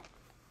удержал.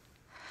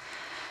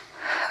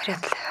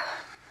 Вряд ли.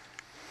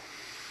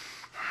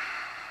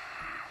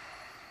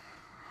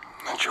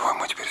 Ну чего,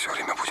 мы теперь все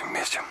время будем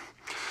вместе.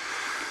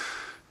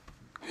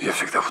 Я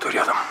всегда буду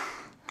рядом.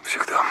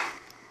 Всегда.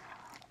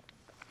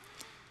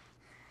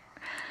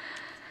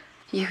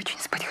 Я очень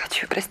спать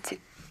хочу, прости.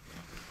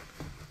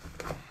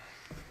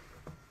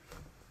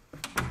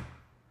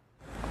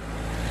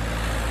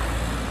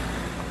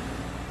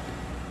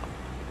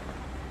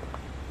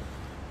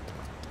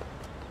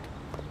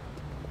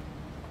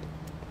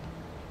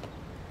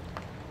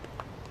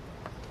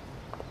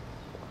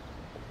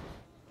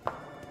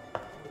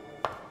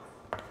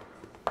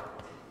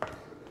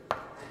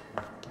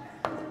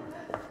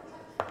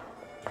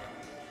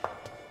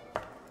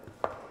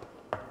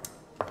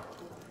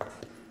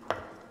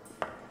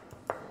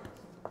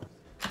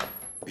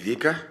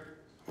 Вика,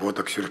 вот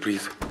так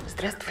сюрприз.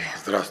 Здравствуй.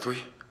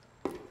 Здравствуй.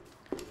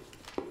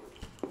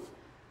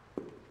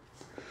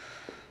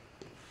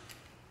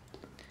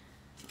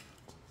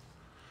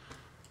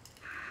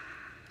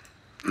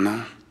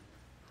 Ну,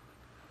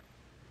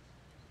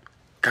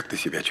 как ты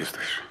себя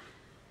чувствуешь?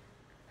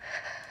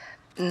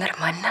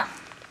 Нормально.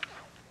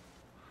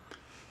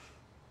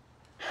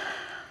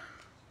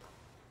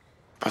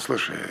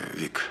 Послушай,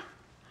 Вик,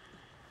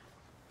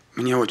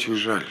 мне очень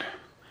жаль,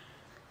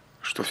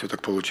 что все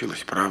так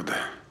получилось, правда?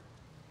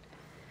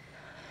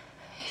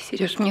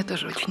 Сереж, мне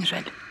тоже очень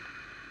жаль.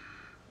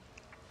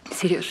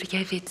 Сереж,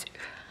 я ведь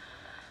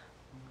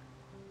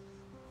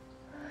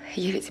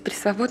теперь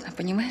свободна,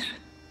 понимаешь?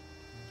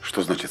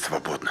 Что значит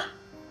свободно?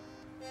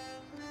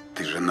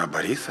 Ты жена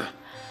Бориса?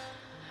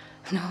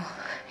 Ну,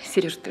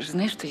 Сереж, ты же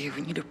знаешь, что я его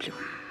не люблю.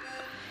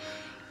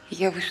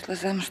 Я вышла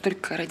замуж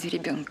только ради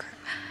ребенка.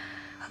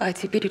 А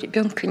теперь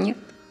ребенка нет.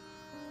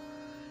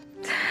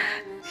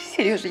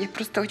 Сережа, я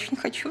просто очень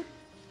хочу,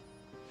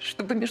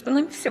 чтобы между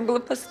нами все было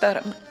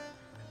по-старому.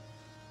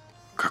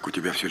 Как у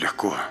тебя все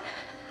легко.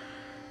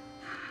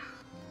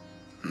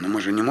 Но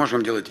мы же не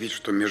можем делать вид,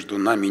 что между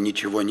нами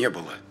ничего не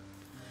было.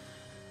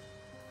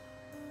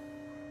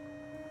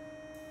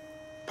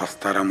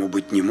 По-старому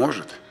быть не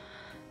может.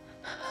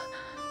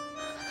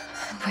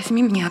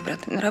 Возьми меня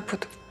обратно на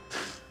работу.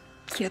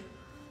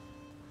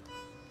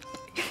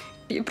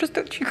 Я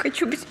просто очень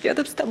хочу быть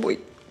рядом с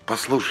тобой.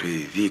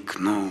 Послушай, Вик,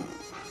 ну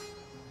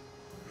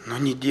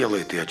не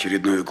делай ты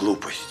очередную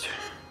глупость.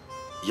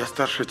 Я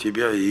старше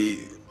тебя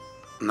и,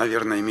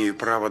 наверное, имею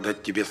право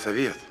дать тебе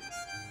совет.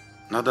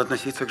 Надо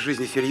относиться к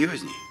жизни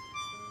серьезней.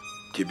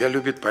 Тебя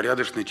любит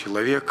порядочный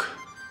человек.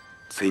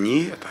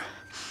 Цени это.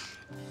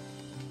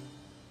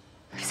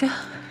 Все.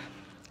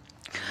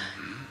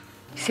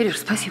 Сереж,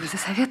 спасибо за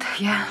совет.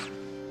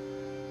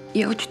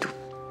 Я учту.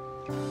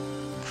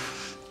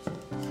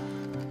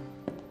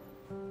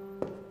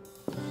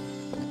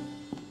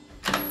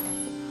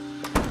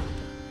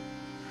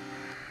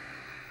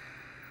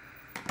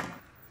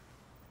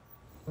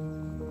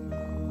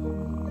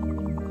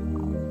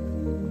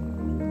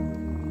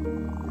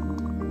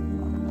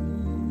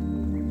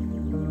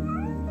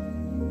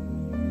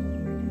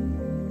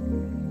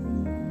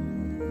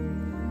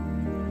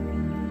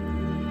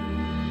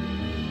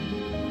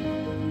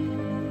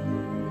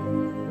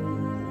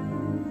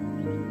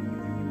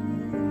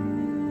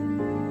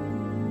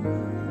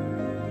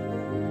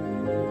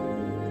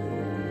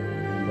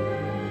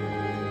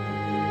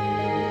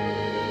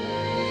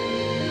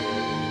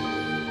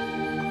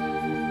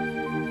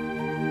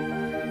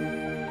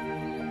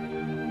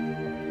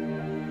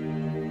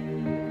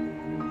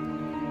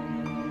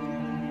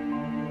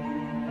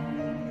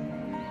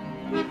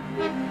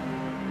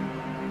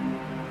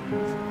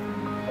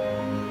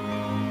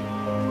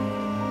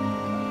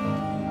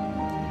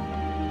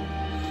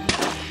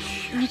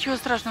 Ничего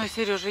страшного,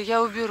 Сережа,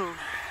 я уберу.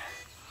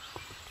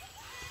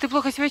 Ты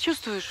плохо себя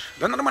чувствуешь?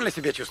 Да нормально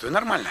себя чувствую,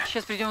 нормально.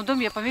 Сейчас придем в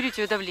дом, я померю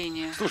тебе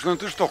давление. Слушай, ну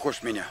ты что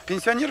хочешь меня?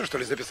 Пенсионера, что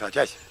ли, записать,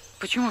 Ась?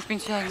 Почему в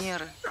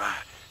пенсионеры?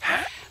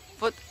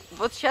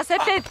 Вот сейчас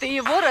опять ты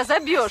его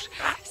разобьешь.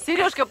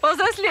 Сережка,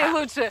 повзрослей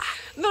лучше.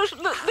 Ну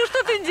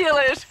что ты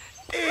делаешь?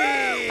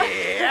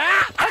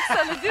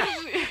 Оксана,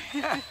 держи.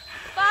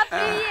 Пап,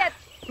 привет!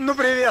 Ну,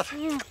 привет,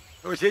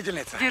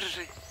 учительница.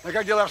 Держи. Ну,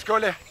 как дела в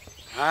школе?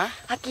 А?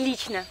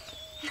 Отлично.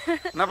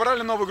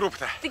 Набрали новую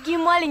группу-то? Такие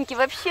маленькие,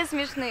 вообще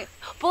смешные.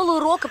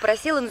 Полурока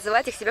просила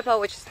называть их себя по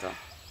отчеству.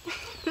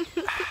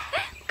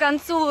 К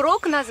концу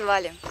урока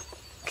назвали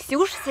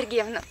Ксюша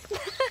Сергеевна.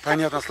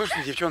 Понятно.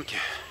 Слушайте, девчонки,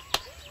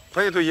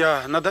 поеду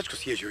я на дачку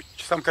съезжу,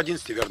 часам к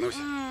 11 вернусь.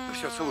 Ну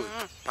все, целую.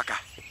 Пока.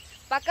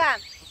 Пока.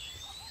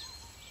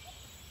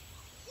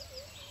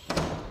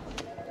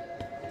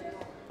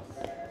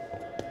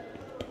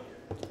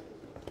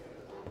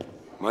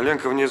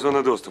 Маленко вне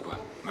зоны доступа.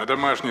 На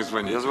домашний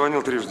звони. Я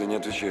звонил трижды, не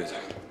отвечает.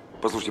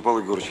 Послушайте, Павел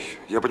Егорович,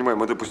 я понимаю,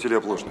 мы допустили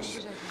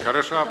оплошность.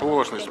 Хороша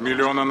оплошность,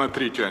 миллиона на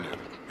 3 тянет.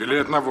 Или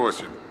это на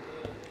 8.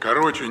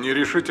 Короче, не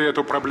решите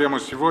эту проблему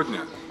сегодня,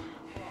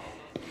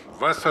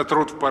 вас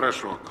сотрут в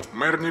порошок.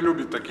 Мэр не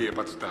любит такие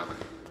подставы.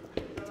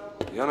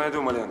 Я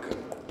найду Маленко.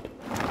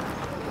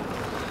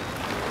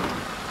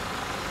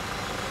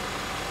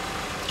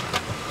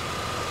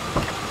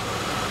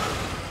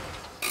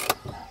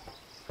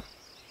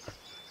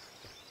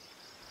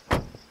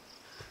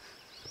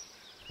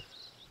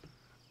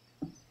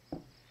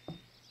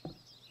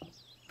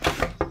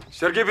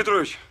 Сергей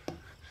Петрович!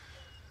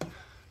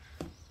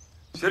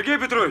 Сергей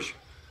Петрович!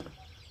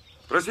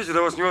 Простите,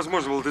 до вас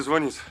невозможно было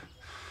дозвониться.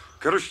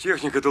 Короче,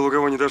 техника до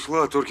Лугова не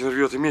дошла, Торкин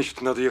рвет и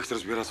мечет, надо ехать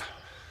разбираться.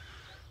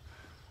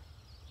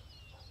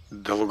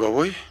 До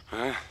Луговой?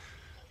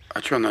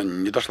 А что она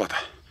не дошла-то?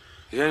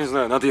 Я не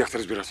знаю, надо ехать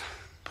разбираться.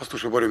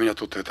 Послушай, Боря, у меня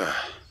тут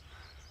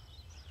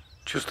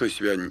чувствую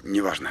себя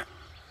неважно.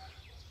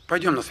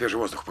 Пойдем на свежий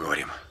воздух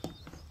поговорим.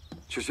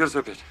 Что, сердце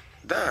опять?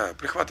 Да,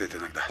 прихватывает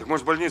иногда. Так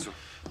может в больницу?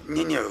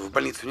 Не, в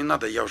больницу не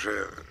надо, я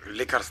уже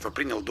лекарство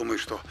принял, думаю,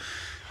 что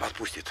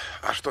отпустит.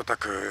 А что,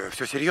 так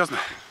все серьезно?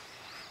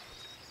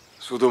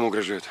 Судом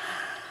угрожает.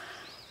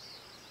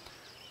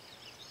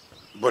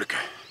 Борька,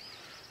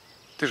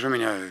 ты же у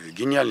меня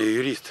гениальный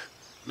юрист.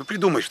 Ну,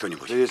 придумай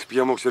что-нибудь. Да если бы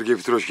я мог, Сергей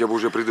Петрович, я бы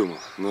уже придумал,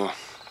 но...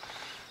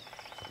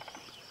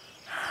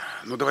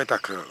 Ну, давай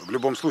так, в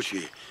любом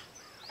случае,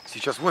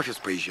 сейчас в офис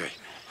поезжай.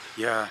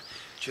 Я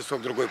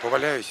часок-другой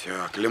поваляюсь,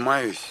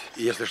 оклемаюсь,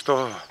 и если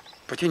что,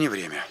 потяни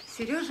время.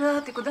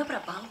 Сережа, ты куда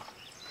пропал?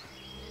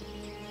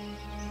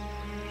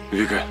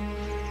 Вика.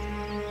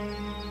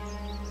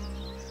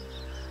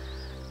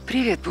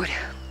 Привет, Боря.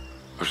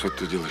 А что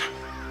ты делаешь?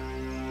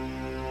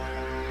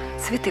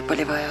 Цветы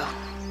поливаю.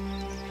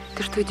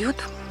 Ты что,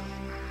 идиот?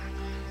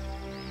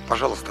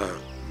 Пожалуйста,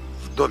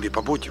 в доме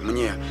побудь,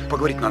 мне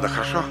поговорить надо,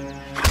 хорошо?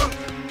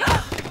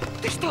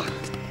 Ты что?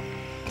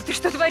 Ты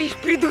что творишь,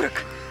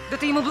 придурок? Да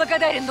ты ему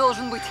благодарен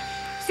должен быть.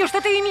 Все, что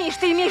ты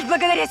имеешь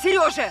благодаря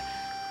Сереже.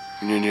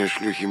 Мнение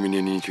шлюхи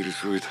меня не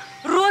интересует.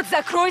 Рот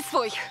закрой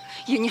свой.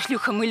 Я не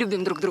шлюха, мы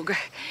любим друг друга.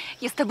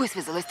 Я с тобой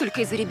связалась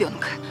только из-за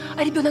ребенка.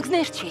 А ребенок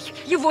знаешь чей?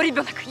 Его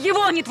ребенок,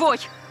 его, а не твой.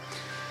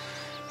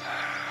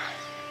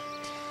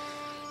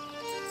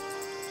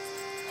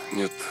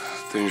 Нет,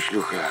 ты не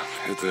шлюха.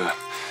 Это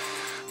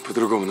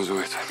по-другому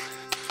называется.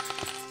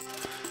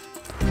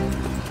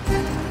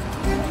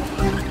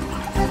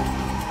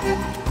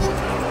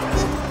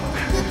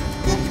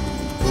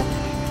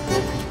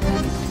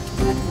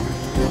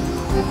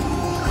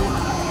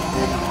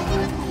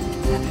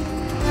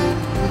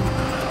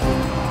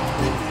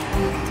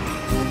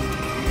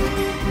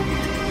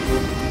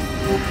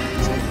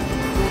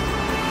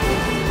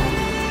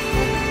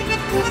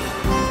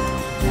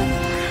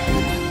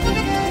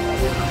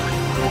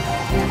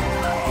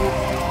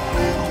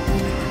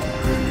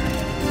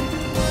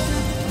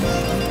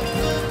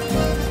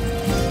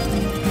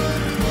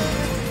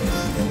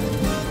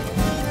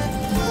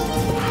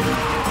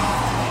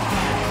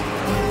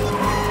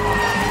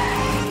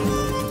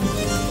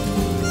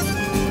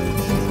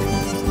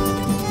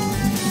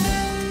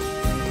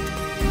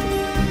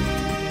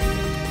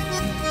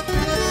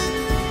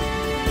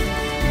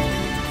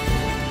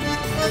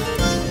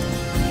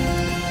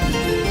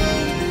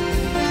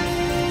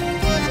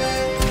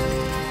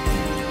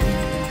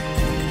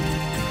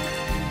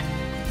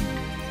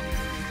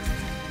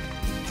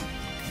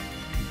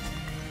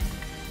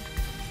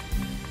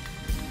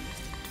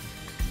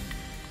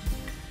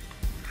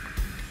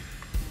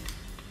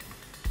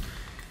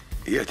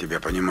 Я тебя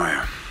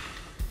понимаю.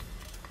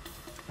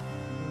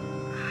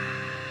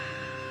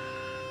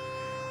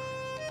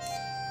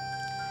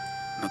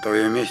 На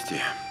твоем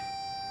месте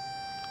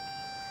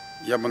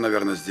я бы,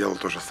 наверное, сделал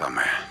то же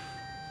самое.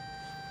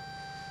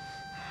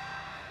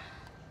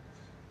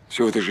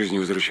 Все в этой жизни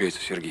возвращается,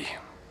 Сергей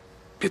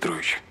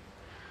Петрович.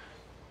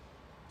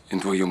 И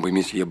на твоем бы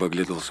месте я бы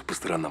оглядывался по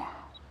сторонам.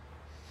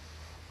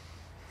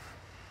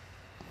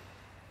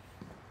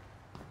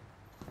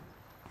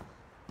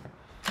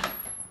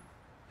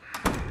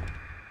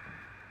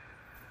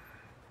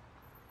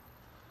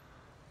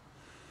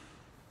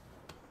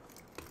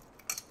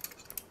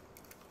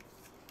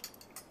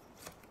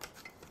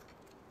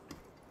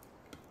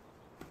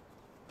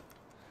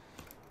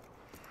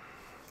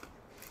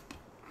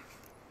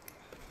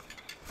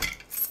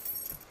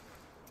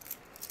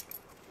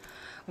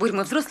 Борь,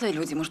 мы взрослые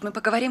люди, может, мы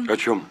поговорим? О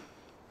чем?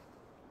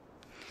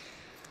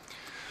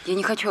 Я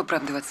не хочу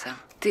оправдываться.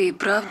 Ты,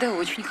 правда,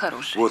 очень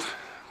хороший. Вот,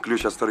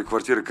 ключ от старой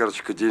квартиры,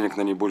 карточка, денег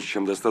на ней больше,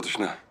 чем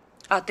достаточно.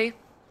 А ты?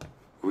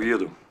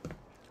 Уеду.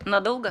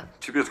 Надолго?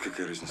 Тебе-то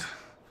какая разница?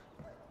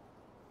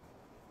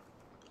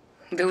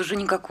 Да уже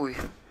никакой.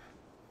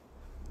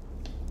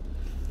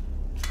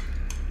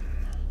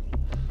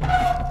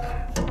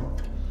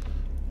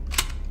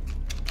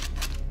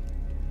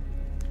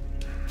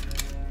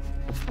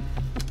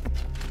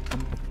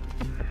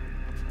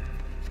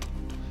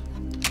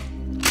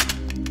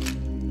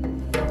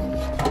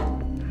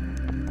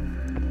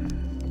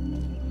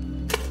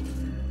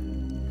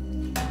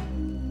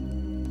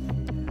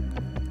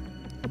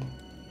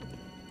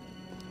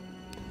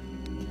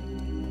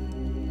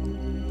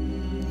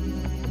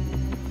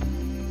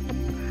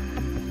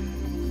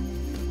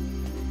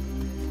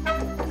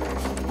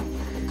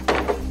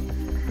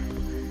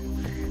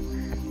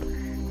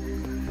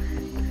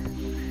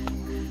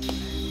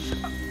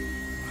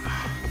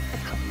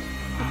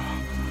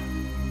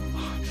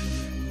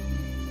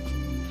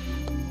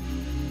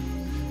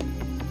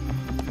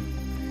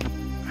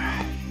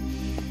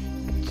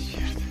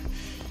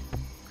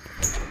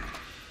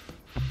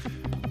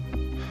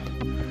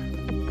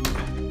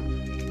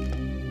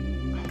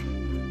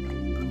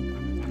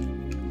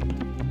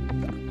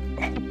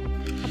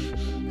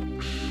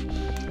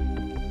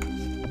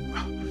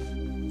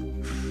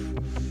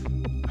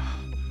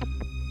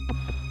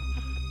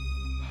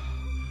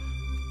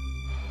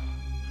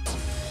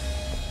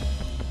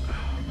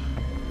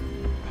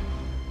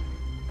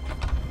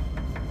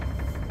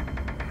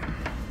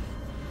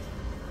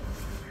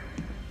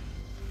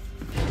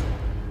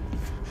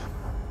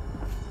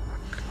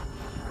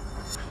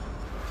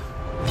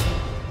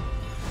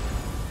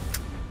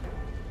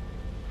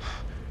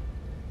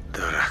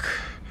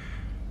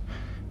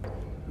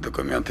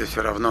 Документы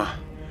все равно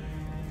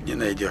не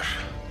найдешь.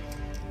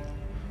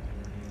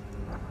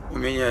 У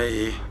меня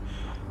и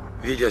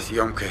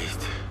видеосъемка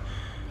есть.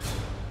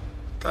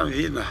 Там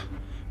видно,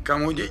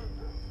 кому не...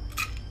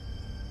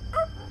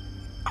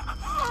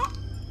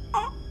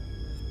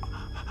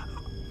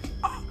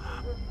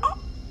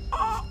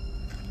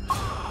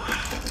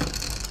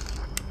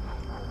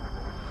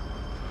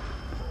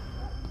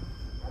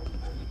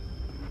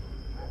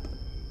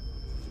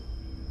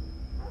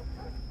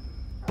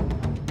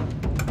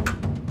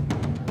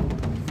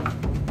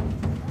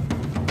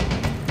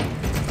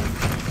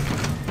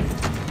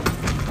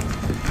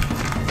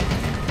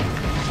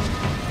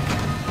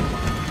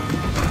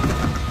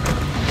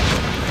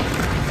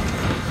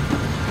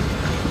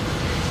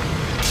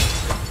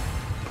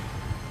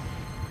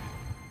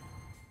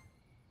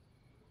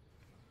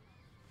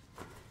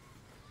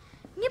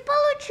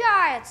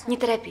 Не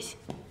торопись.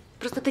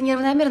 Просто ты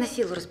неравномерно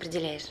силу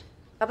распределяешь.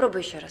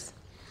 Попробуй еще раз.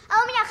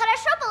 А у меня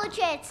хорошо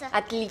получается?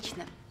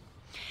 Отлично.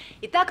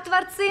 Итак,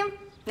 творцы,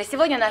 на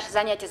сегодня наше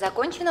занятие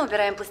закончено.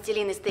 Убираем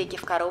пластилин и стейки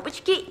в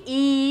коробочки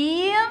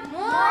и...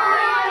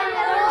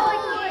 Моем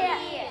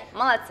руки!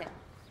 Молодцы.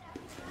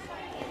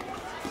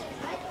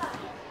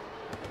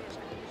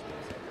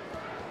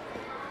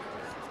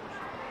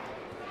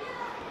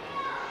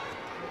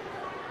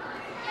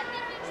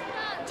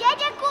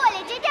 Дядя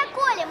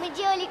Коля, мы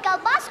делали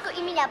колбаску,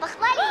 и меня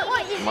похвалили.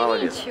 Ой, извини,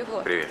 Молодец.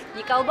 ничего. Привет.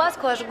 Не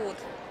колбаску, а жгут.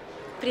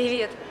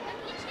 Привет.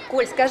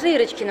 Коль, скажи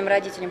Ирочкиным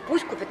родителям,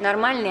 пусть купят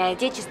нормальный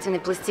отечественный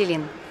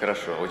пластилин.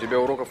 Хорошо. А у тебя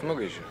уроков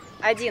много еще?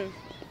 Один.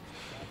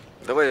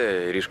 Давай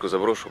я Иришку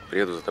заброшу,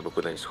 приеду за тобой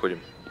куда-нибудь сходим.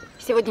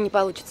 Сегодня не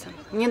получится.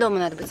 Мне дома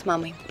надо быть с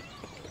мамой.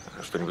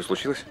 Что-нибудь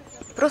случилось?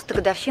 Просто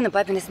годовщина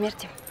папиной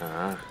смерти.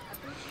 А,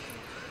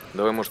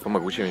 давай, может,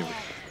 помогу чем-нибудь.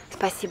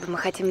 Спасибо, мы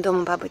хотим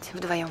дома побыть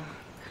вдвоем.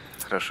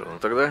 Хорошо, ну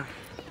тогда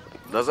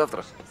до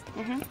завтра.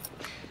 Угу.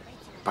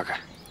 Пока.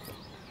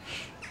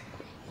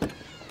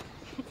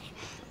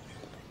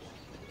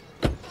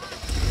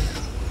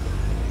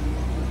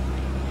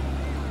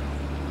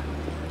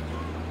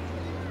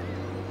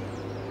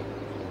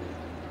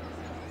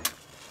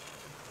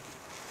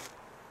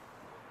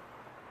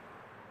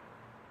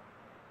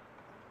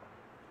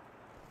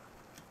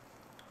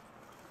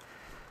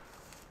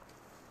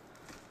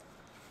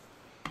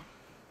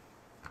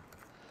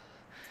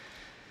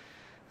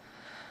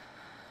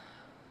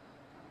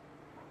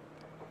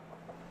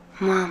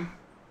 Мам,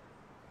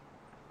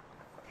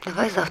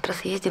 давай завтра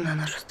съездим на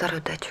нашу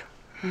старую дачу.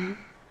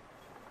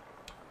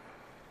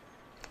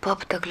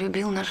 Папа так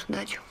любил нашу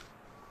дачу.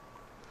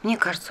 Мне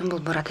кажется, он был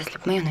бы рад, если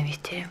бы мы ее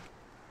навестили.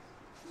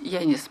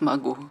 Я не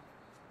смогу.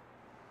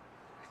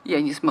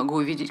 Я не смогу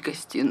увидеть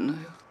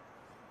гостиную.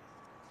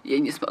 Я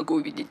не смогу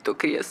увидеть то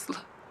кресло.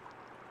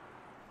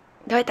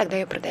 Давай тогда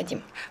ее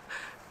продадим.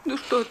 Ну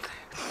что ты?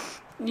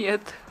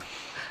 Нет.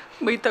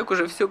 Мы и так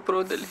уже все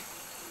продали.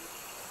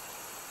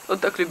 Он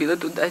так любил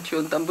эту дачу,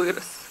 он там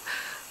вырос.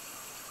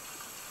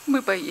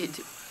 Мы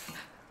поедем.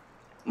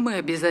 Мы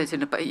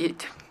обязательно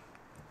поедем.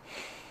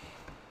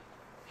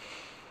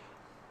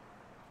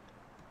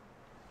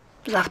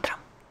 Завтра.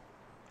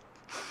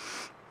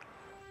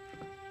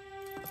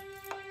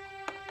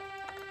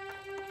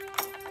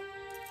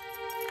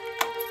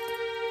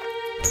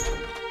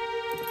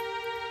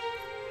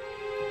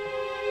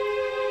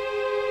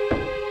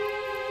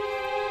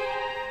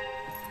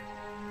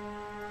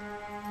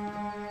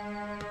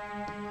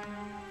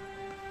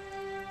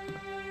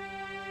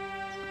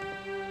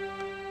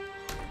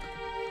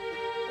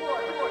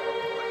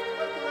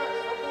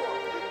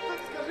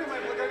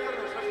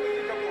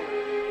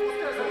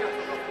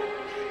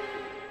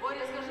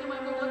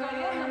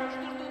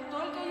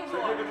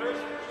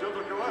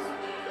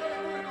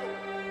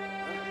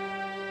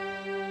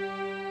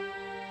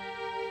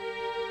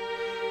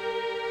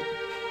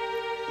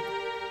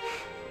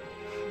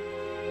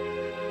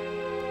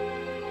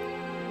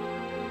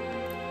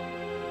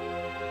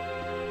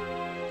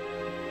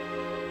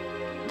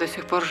 До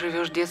сих пор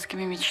живешь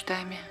детскими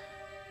мечтами.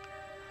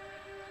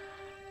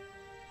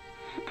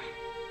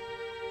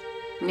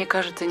 Мне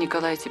кажется,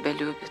 Николай тебя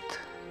любит.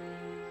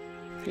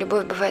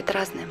 Любовь бывает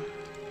разная.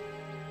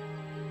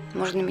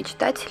 Можно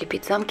мечтать,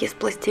 лепить замки из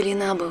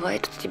пластилина, а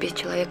бывает, что тебе с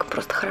человеком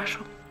просто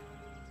хорошо.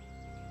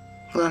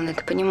 Главное,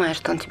 ты понимаешь,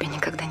 что он тебя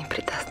никогда не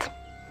предаст.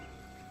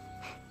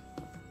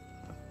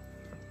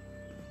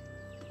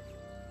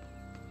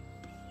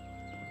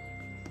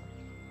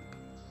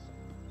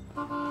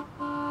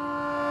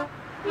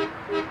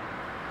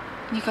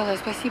 Николай,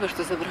 спасибо,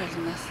 что забрали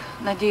нас.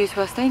 Надеюсь,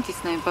 вы останетесь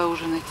с нами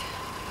поужинать.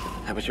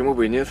 А почему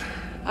бы и нет?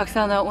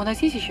 Оксана, у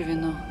нас есть еще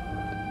вино?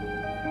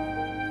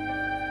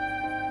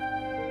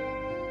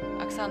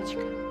 Оксаночка,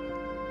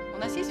 у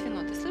нас есть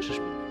вино? Ты слышишь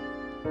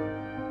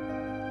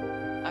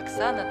меня?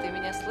 Оксана, ты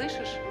меня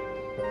слышишь?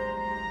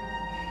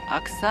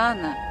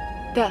 Оксана.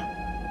 Да.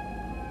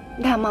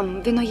 Да,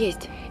 мам, вино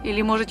есть.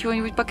 Или, может,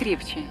 чего-нибудь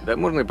покрепче? Да,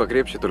 можно и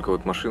покрепче, только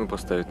вот машину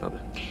поставить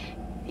надо.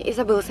 И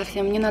забыла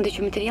совсем. Мне надо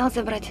еще материал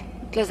забрать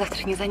для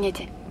завтрашних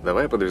занятий.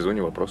 Давай я подвезу,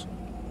 не вопрос.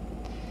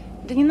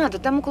 Да не надо,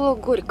 там около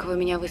Горького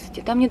меня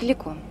высадить, там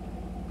недалеко.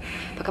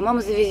 Пока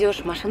маму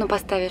завезешь, машину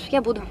поставишь,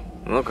 я буду.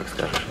 Ну, как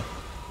скажешь.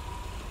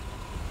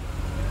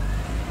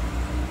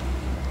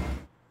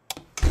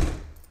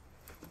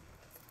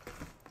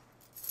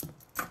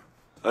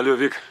 Алло,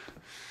 Вик.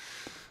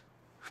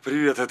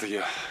 Привет, это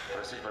я.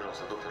 Простите,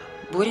 пожалуйста, доктор.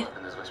 Боря?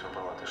 Одна из 8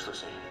 палаты. Что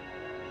с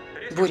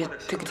ней? Боря,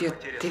 ты где?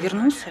 Ты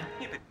вернулся?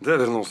 Да,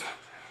 вернулся.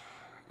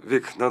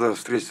 Вик, надо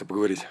встретиться,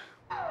 поговорить.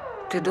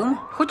 Ты дома?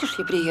 Хочешь,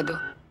 я приеду?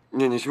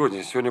 Не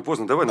сегодня. Сегодня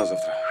поздно. Давай на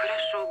завтра.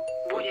 Хорошо,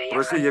 Боря,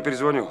 Прости, я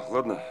перезвоню.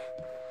 Ладно?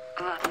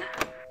 Ладно.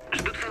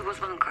 Жду твоего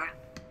звонка.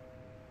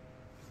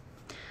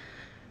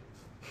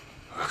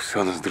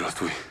 Оксана,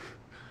 здравствуй.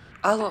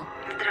 Алло.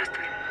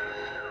 Здравствуй.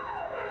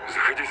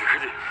 Заходи.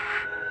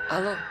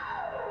 Алло.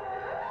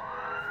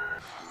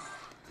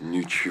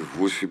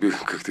 Ничего себе,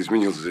 как ты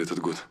изменился за этот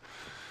год.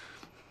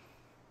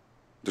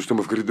 Да что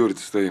мы в коридоре-то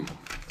стоим?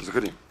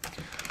 Заходи.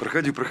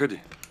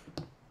 Проходи.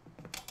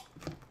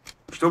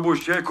 Что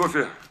будешь, чай,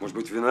 кофе? Может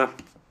быть, вина?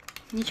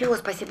 Ничего,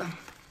 спасибо.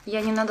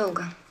 Я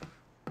ненадолго.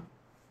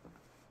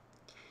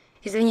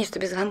 Извини, что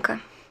без звонка.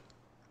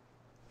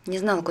 Не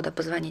знала, куда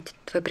позвонить.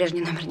 Твой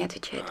прежний номер не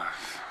отвечает.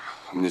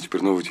 У меня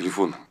теперь новый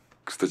телефон.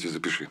 Кстати,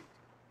 запиши.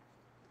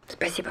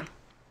 Спасибо.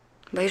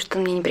 Боюсь, что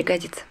он мне не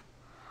пригодится.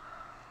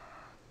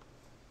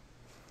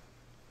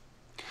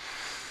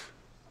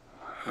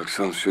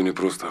 Оксан, все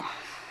непросто.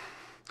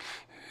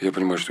 Я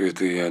понимаю, что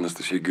это и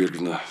Анастасия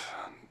Георгиевна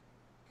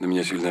на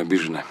меня сильно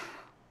обижена.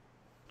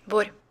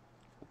 Борь,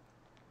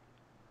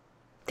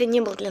 ты не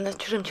был для нас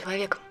чужим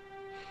человеком.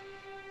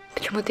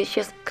 Почему ты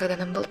исчез, когда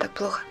нам было так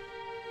плохо?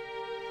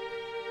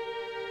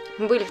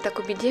 Мы были в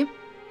такой беде.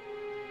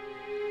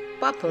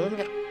 Папа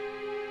умер.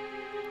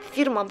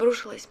 Фирма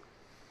обрушилась.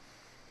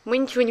 Мы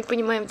ничего не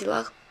понимаем в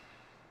делах.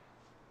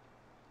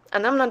 А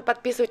нам надо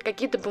подписывать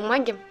какие-то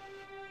бумаги,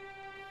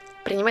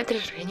 принимать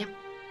решения,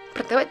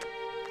 продавать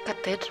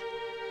коттедж.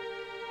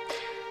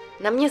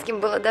 Нам не с кем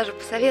было даже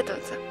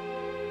посоветоваться.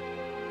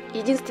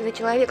 Единственный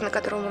человек, на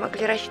которого мы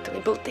могли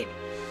рассчитывать, был ты.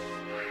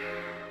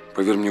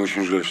 Поверь, мне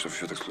очень жаль, что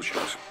все так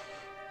случилось.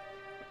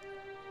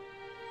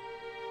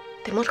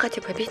 Ты можешь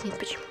хотя бы объяснить,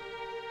 почему?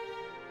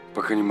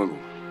 Пока не могу.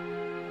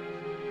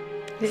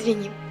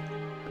 Извини.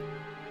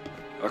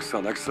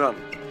 Оксан.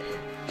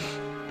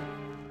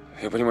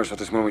 Я понимаю, что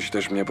ты с мамой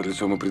считаешь меня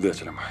подлецом и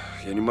предателем.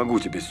 Я не могу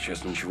тебе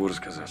сейчас ничего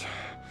рассказать.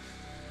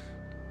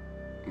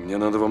 Мне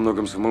надо во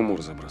многом самому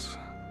разобраться.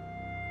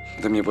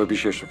 Ты мне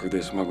пообещай, что когда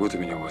я смогу, ты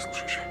меня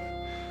выслушаешь.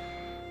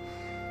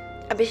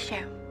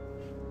 Обещаю.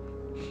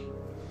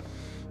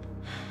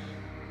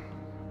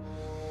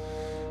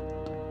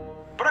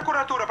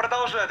 Прокуратура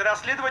продолжает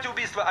расследовать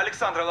убийство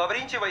Александра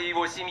Лаврентьева и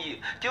его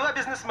семьи. Тела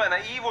бизнесмена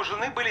и его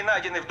жены были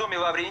найдены в доме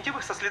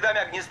Лаврентьевых со следами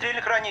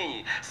огнестрельных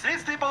ранений.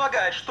 Следствие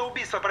полагает, что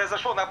убийство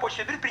произошло на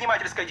почве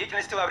предпринимательской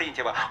деятельности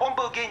Лаврентьева. Он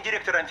был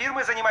гендиректором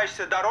фирмы,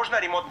 занимающейся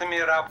дорожно-ремонтными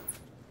работами.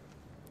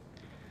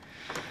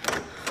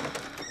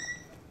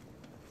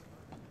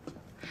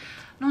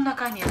 Ну,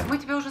 наконец, мы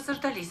тебя уже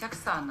заждались,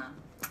 Оксана.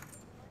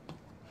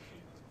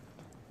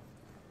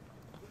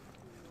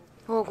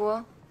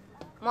 Ого.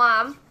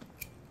 Мам,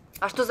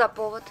 а что за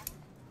повод?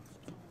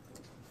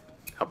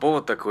 А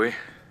повод такой.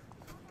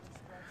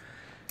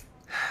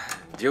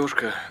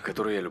 Девушка,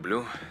 которую я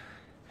люблю,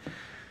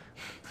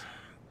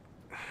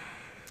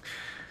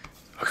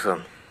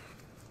 Оксан,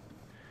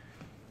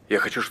 я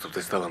хочу, чтобы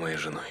ты стала моей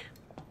женой.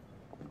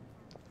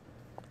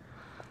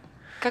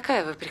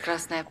 Какая вы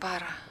прекрасная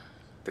пара.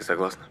 Ты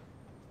согласна?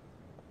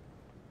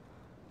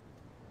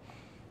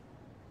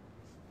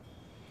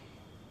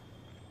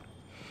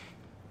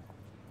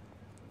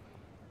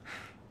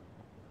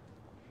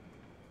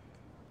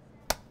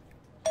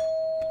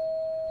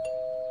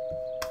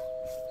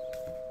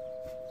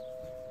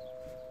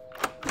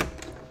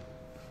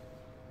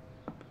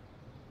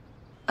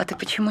 А ты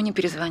почему не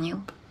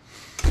перезвонил?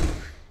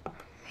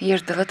 Я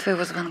ждала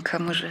твоего звонка,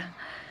 мы же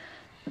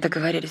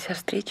договорились о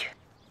встрече.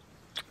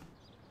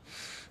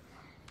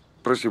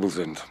 Прости, был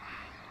занят.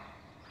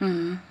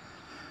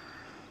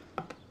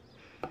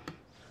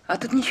 А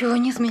тут ничего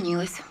не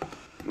изменилось.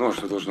 Ну, а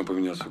что должно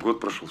поменяться? Год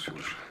прошел всего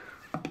лишь.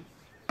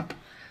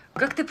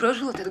 Как ты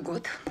прожил этот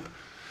год?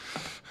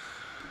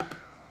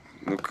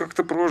 Ну, как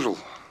ты прожил?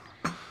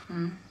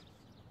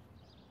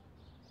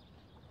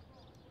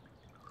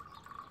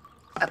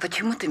 А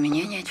почему ты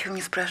меня ни о чем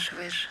не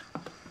спрашиваешь?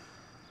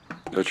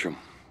 О чем?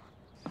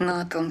 Ну,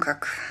 о том,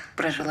 как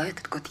прожила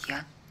этот год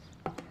я.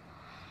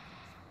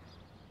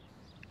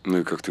 Ну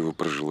и как ты его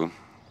прожила?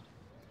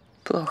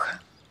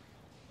 Плохо.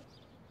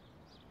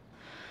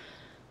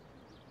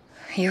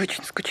 Я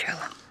очень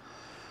скучала.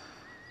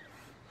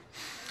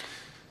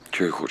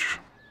 Чай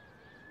хочешь?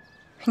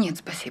 Нет,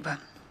 спасибо.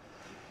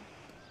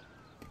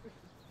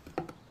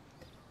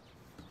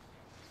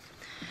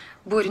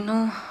 Борь,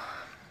 ну...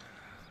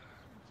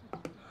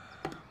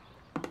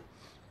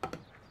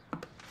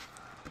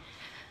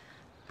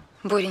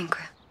 Боренька,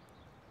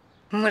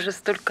 мы же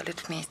столько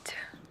лет вместе.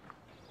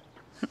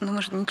 Ну,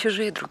 мы же не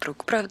чужие друг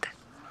другу, правда?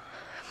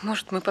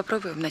 Может, мы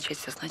попробуем начать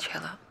все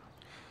сначала?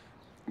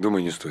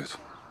 Думаю, не стоит.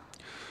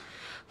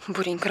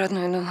 Боренька,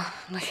 родной,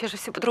 ну сейчас же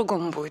все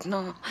по-другому будет.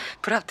 Но,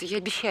 правда, я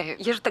обещаю.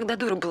 Я же тогда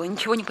дура была,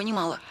 ничего не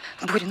понимала.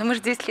 Боря, ну мы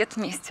же 10 лет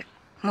вместе.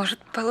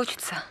 Может,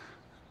 получится?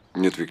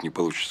 Нет, Вик, не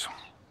получится.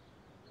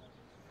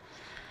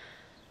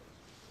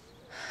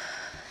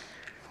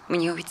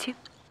 Мне уйти?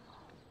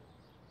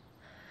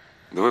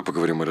 Давай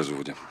поговорим о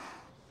разводе.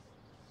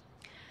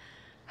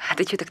 А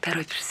ты что так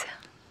торопишься?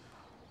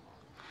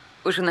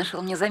 Уже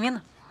нашел мне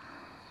замену?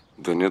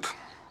 Да нет.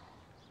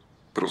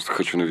 Просто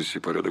хочу навести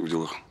порядок в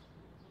делах.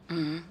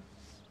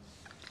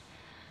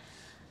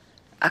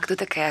 А кто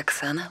такая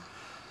Оксана?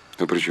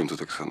 А при чем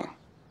тут Оксана?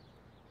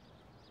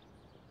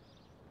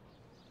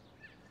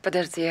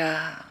 Подожди,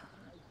 а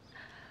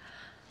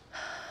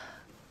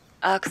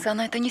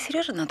Оксана это не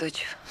Сережина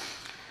дочь?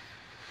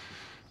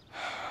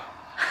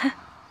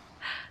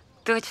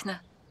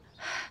 Точно.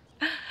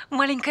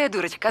 Маленькая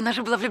дурочка, она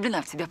же была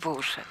влюблена в тебя по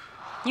уши.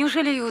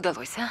 Неужели ей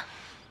удалось, а?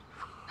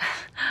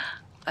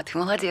 А ты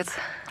молодец.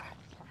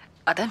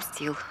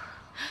 Отомстил.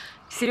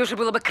 Сереже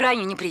было бы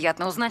крайне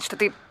неприятно узнать, что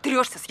ты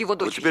трешься с его Вот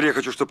дочерью. теперь я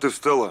хочу, чтобы ты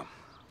встала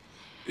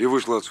и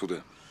вышла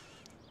отсюда.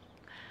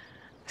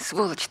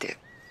 Сволочь ты,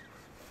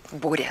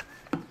 Боря.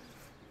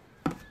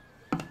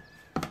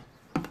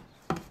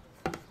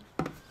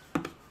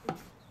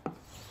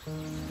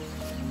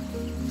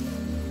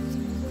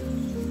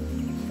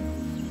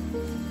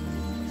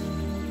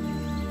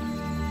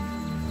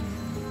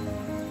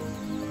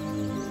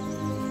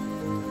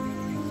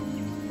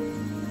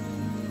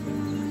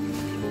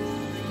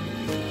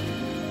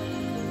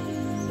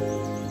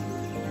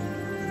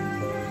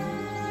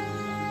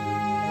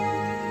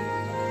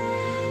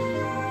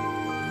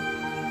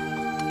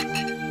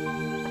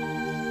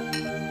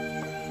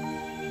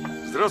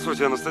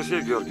 Здравствуйте,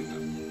 Анастасия Георгиевна.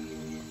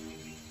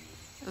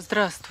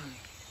 Здравствуй.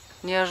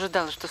 Не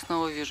ожидала, что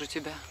снова увижу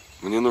тебя.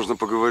 Мне нужно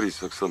поговорить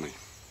с Оксаной.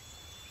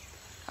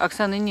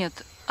 Оксаны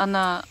нет.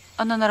 Она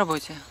на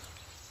работе.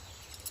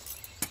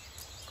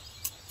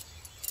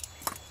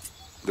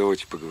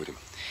 Давайте поговорим.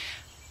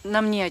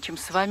 Нам не о чем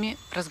с вами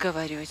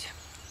разговаривать.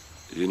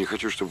 Я не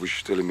хочу, чтобы вы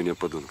считали меня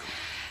подонком.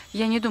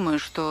 Я не думаю,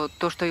 что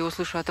то, что я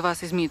услышу от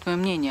вас, изменит мое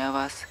мнение о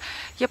вас.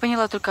 Я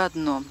поняла только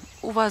одно.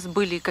 У вас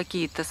были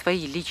какие-то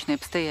свои личные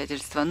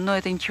обстоятельства, но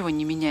это ничего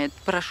не меняет.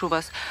 Прошу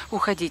вас,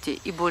 уходите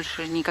и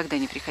больше никогда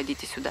не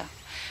приходите сюда.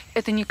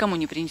 Это никому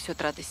не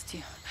принесет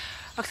радости.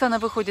 Оксана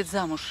выходит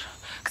замуж.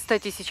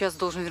 Кстати, сейчас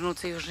должен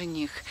вернуться ее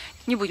жених.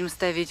 Не будем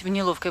ставить в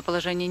неловкое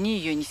положение ни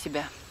ее, ни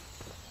себя.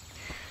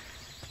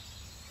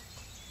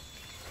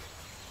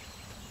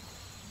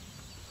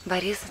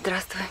 Борис,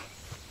 здравствуй.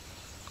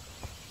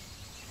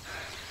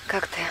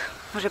 Как ты?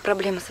 Уже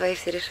проблемы свои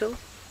все решил?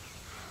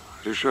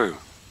 Решаю.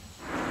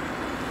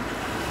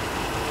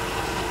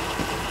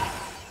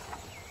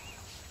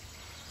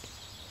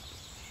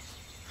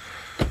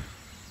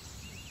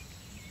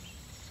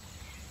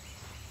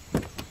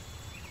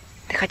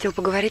 Ты хотел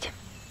поговорить?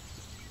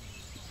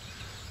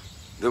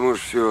 Да мы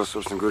уж все,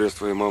 собственно говоря, с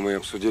твоей мамой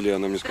обсудили.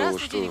 Она мне сказала,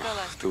 что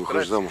Николай. ты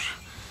выходишь замуж.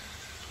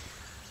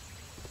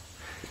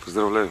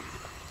 Поздравляю.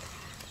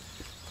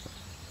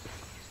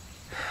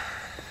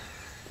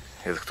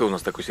 Это кто у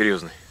нас такой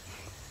серьезный?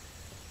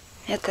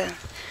 Это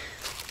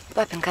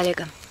папин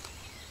коллега.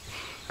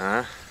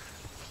 А?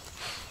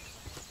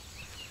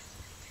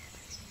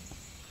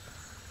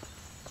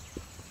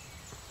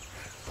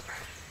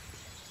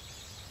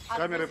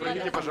 Камеры,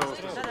 пройдите,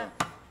 пожалуйста, сюда.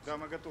 Да,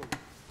 мы готовы.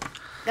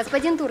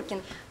 Господин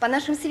Туркин, по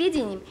нашим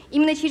сведениям,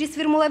 именно через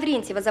фирму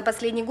Лаврентьева за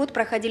последний год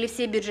проходили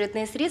все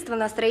бюджетные средства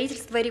на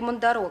строительство и ремонт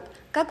дорог.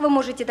 Как вы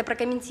можете это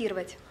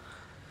прокомментировать?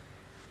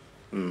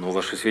 Ну,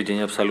 ваши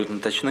сведения абсолютно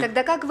точны.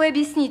 Тогда как вы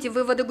объясните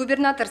выводы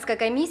губернаторской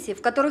комиссии,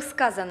 в которых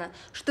сказано,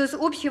 что из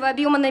общего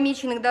объема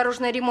намеченных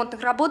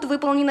дорожно-ремонтных работ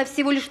выполнено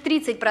всего лишь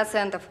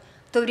 30%,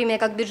 в то время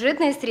как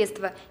бюджетные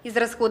средства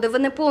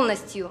израсходованы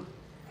полностью?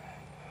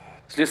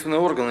 Следственные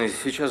органы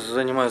сейчас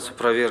занимаются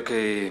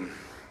проверкой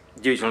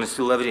деятельности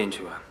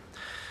Лаврентьева.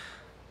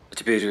 А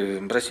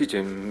теперь,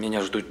 простите,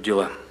 меня ждут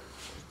дела.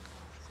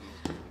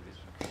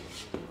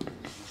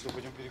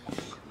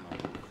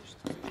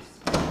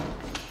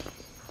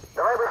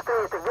 Давай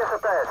быстрее, ты где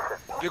шатаешься?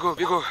 Бегу,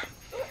 бегу.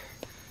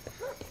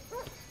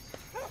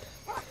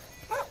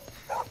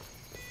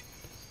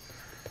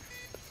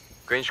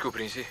 Коньячку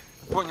принеси.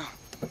 Понял.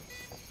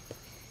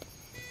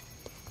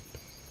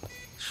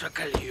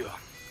 Шакалье.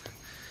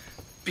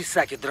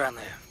 Писаки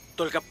драные.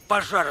 Только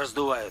пожар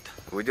раздувают.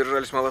 Вы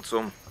держались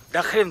молодцом.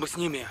 Да хрен бы с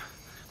ними.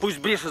 Пусть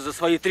брешут за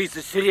свои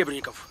 30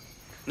 серебряников.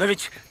 Но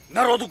ведь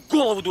народу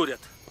голову дурят.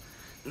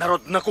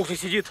 Народ на кухне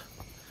сидит.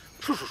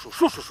 Шу-шу-шу,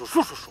 шу-шу-шу,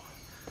 шу-шу-шу.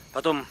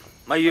 Потом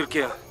мои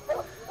Ирки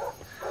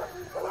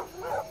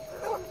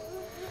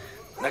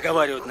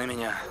наговаривают на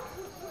меня,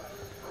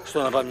 что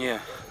она обо мне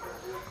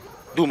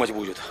думать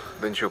будет.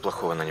 Да ничего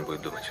плохого она не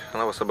будет думать.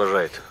 Она вас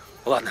обожает.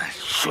 Ладно,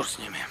 черт с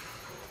ними.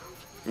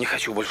 Не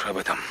хочу больше об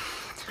этом.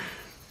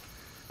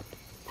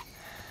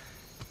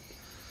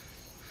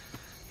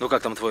 Ну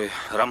как там твой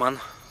роман?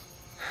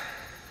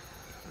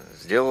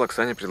 Сделал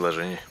Оксане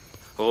предложение.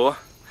 О,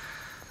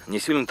 не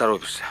сильно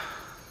торопишься?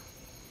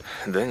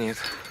 Да нет.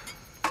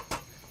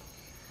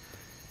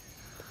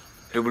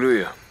 Люблю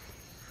ее.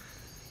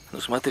 Ну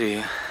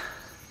смотри.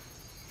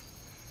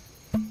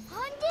 Он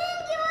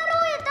деньги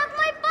ворует, так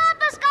мой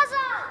папа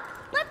сказал.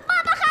 Мой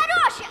папа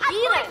хороший, а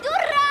твой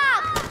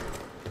дурак.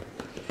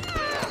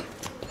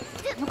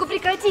 Ну-ка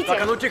прекратите.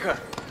 Так, а ну тихо.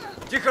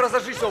 Тихо,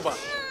 разожгись оба.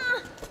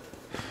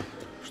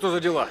 Что за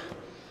дела?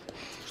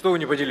 Что вы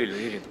не поделили,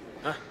 Ирин?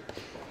 А?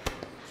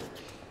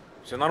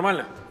 Все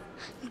нормально?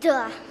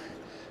 Да.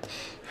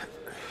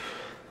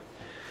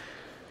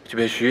 У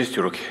тебя еще есть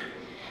уроки?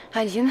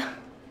 Один.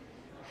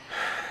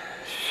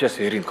 Сейчас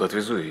я Иринку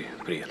отвезу и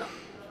приеду.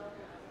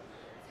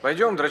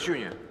 Пойдем,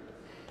 драчунья.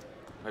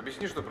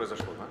 Объясни, что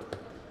произошло, а?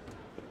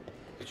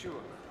 Ты чего?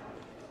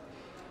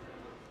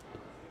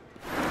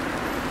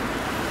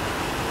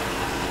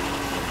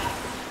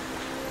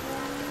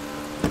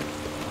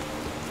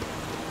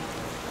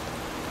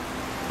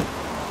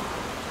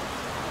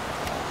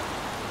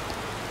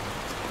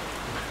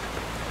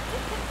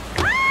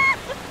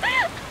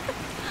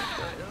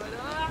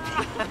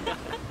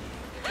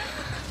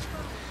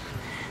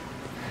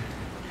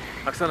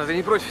 Оксана, ты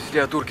не против, если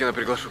я Туркина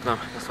приглашу к нам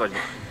на свадьбу?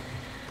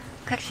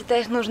 Как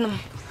считаешь нужным?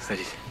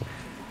 Садись.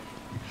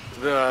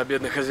 Да,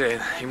 бедный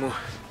хозяин. Ему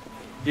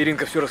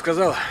Иринка все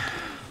рассказала.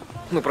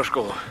 Ну, про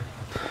школу.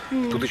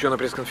 Тут еще на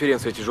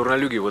пресс-конференции эти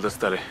журналюги его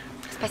достали.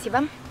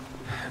 Спасибо.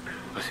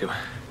 Спасибо.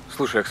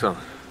 Слушай, Оксана,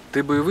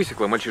 ты бы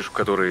высекла мальчишку,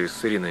 который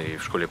с Ириной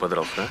в школе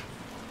подрался, а?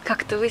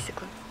 Как ты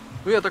высекла?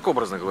 Ну, я так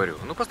образно говорю.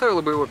 Ну,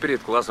 поставила бы его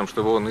перед классом,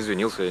 чтобы он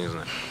извинился, я не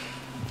знаю.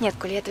 Нет,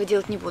 Коль, я этого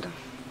делать не буду.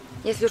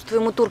 Если уж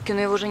твоему Туркину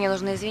и его жене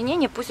нужны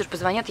извинения, пусть уж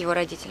позвонят его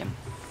родителям.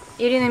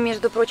 Ирина,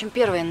 между прочим,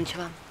 первая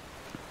начала.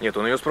 Нет,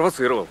 он ее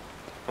спровоцировал.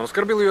 Он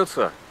оскорбил ее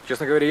отца.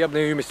 Честно говоря, я бы на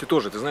ее месте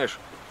тоже, ты знаешь.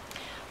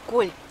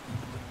 Коль,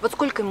 вот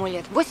сколько ему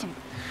лет? 8?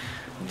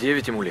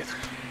 9 ему лет.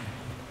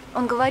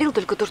 Он говорил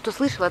только то, что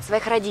слышал от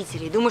своих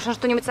родителей. Думаешь, он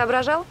что-нибудь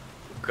соображал?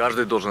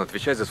 Каждый должен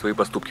отвечать за свои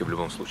поступки в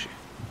любом случае.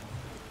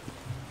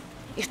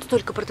 И что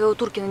только про твоего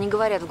Туркина не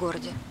говорят в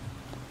городе.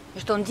 И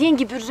что он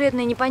деньги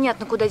бюджетные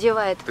непонятно куда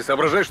девает. Ты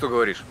соображаешь, что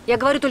говоришь? Я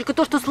говорю только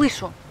то, что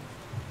слышу.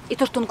 И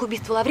то, что он к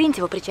убийству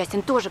Лаврентьева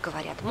причастен, тоже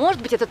говорят.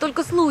 Может быть, это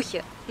только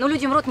слухи. Но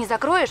людям рот не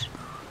закроешь.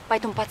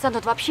 Поэтому пацан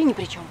тут вообще ни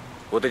при чем.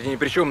 Вот эти ни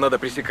при чем надо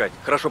пресекать.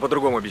 Хорошо,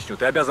 по-другому объясню.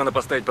 Ты обязана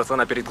поставить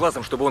пацана перед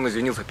классом, чтобы он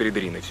извинился перед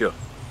Ириной. Все.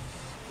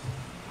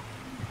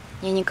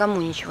 Я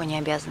никому ничего не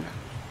обязана.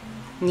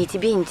 Ни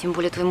тебе, ни тем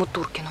более твоему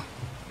Туркину.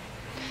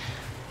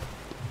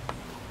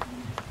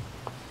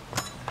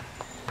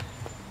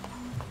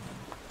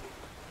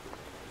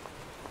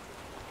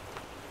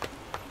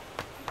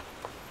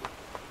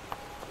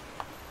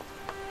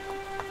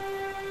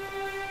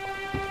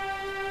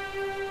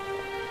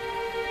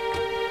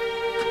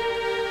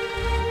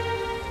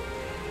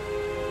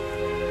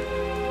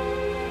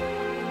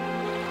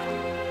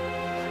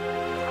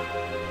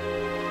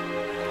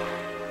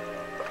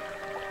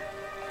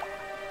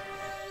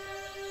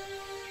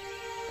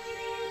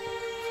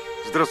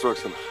 Здравствуй,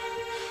 Оксана.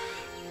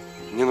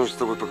 Мне нужно с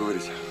тобой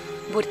поговорить.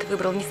 Борь, ты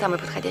выбрал не самый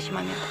подходящий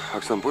момент.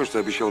 Оксан, помнишь, ты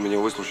обещал меня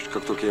выслушать,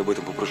 как только я об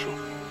этом попрошу?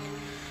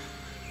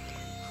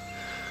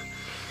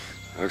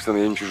 Оксана,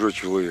 я не чужой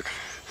человек.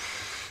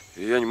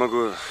 И я не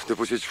могу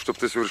допустить, чтобы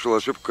ты совершила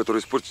ошибку,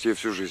 которая испортит тебе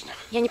всю жизнь.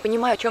 Я не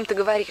понимаю, о чем ты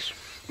говоришь.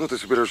 Ну, ты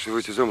собираешься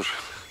выйти замуж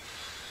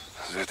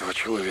за этого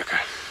человека.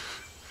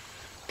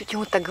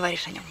 Почему ты так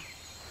говоришь о нем?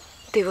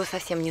 Ты его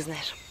совсем не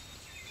знаешь.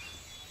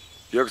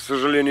 Я, к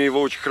сожалению,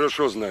 его очень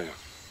хорошо знаю.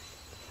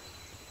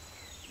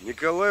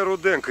 Николай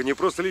Руденко не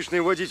просто личный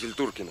водитель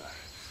Туркина.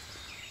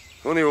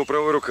 Он его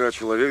правая рука,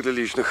 человек для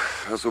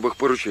личных особых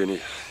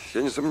поручений.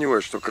 Я не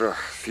сомневаюсь, что крах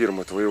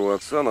фирмы твоего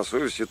отца на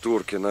совести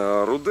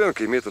Туркина, а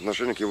Руденко имеет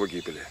отношение к его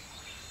гибели.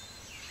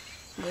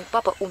 Мой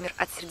папа умер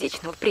от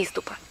сердечного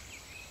приступа.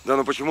 Да,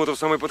 но почему-то в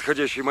самый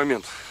подходящий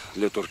момент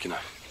для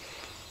Туркина.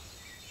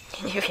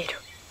 Я не верю.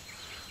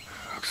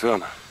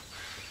 Оксана,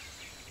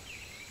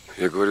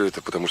 я говорю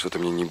это, потому что ты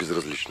мне не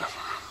безразлична.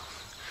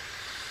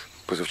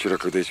 Позавчера,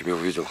 когда я тебя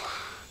увидел,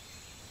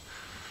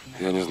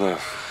 я не знаю,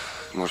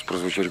 может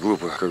прозвучать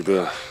глупо,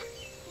 когда,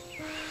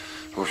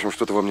 в общем,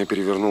 что-то во мне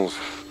перевернулось.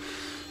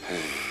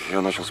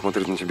 Я начал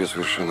смотреть на тебя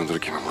совершенно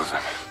другими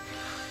глазами.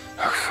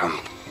 Оксан,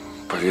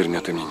 поверь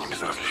мне, ты мне не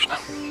безразлична.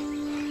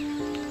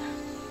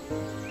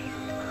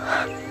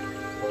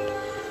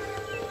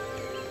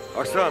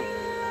 Оксан!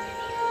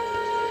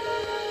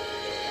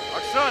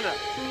 Оксана!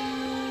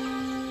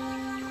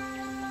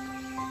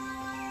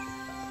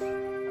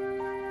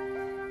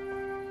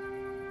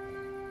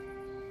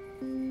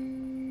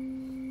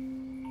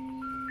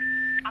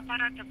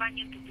 Аппарат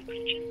абонента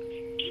выключен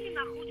или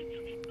находится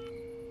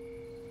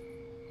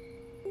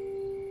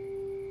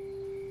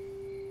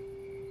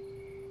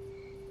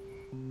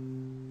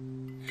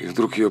в... И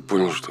вдруг я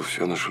понял, что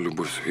вся наша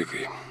любовь с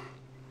Викой,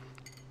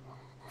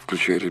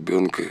 включая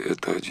ребенка,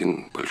 это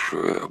один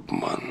большой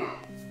обман.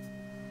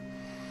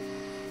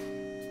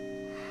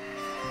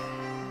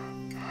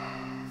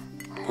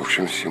 В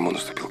общем, всему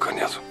наступил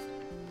конец.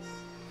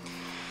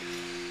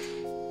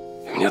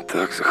 И мне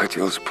так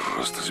захотелось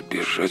просто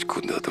сбежать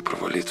куда-то,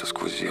 провалиться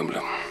сквозь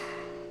землю.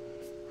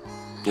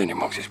 Я не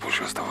мог здесь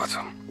больше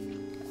оставаться.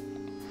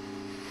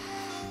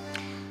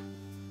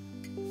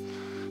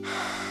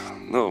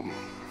 Но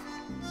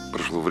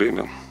прошло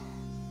время.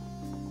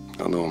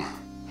 Оно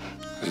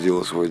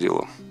сделало свое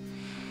дело.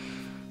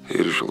 И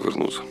я решил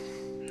вернуться.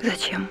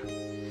 Зачем?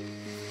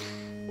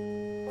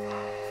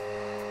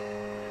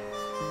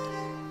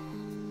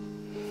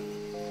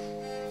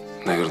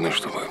 Наверное,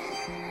 чтобы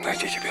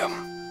найти тебя.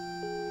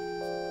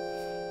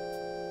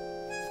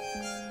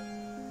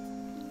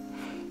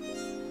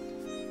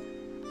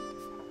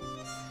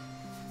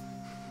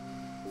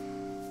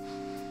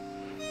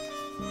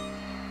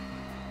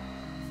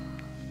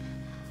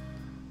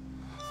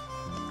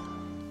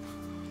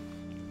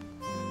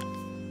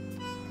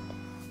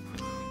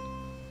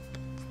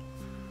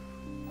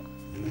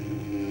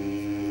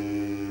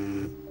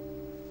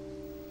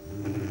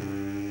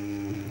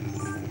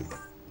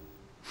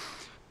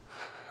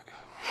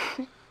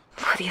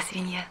 Вот я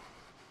свинья.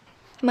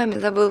 Маме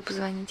забыла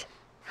позвонить.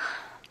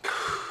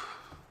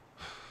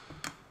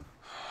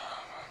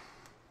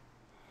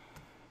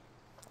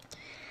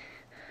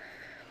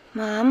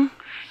 Мам.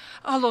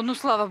 Алло, ну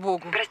слава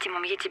богу. Прости,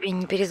 мам, я тебе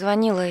не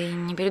перезвонила и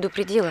не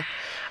предупредила.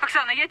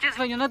 Оксана, я тебе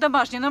звоню на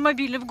домашний, на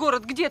мобильный, в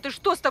город. Где ты?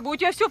 Что с тобой? У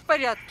тебя все в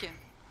порядке?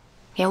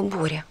 Я у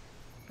Бори.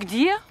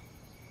 Где?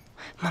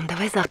 Мам,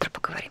 давай завтра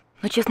поговорим.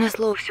 Ну, честное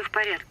слово, все в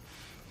порядке.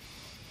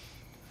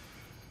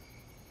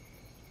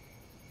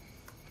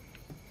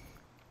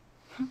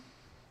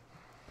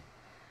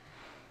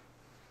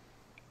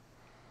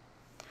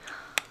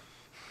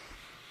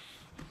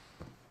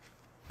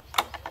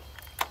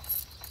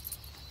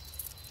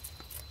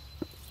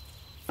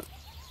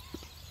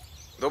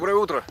 Доброе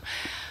утро.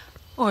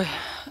 Ой,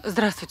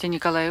 здравствуйте,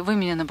 Николай. Вы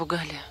меня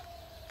напугали.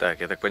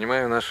 Так, я так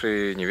понимаю,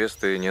 нашей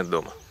невесты нет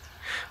дома.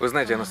 Вы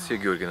знаете, Анастасия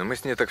Георгиевна, мы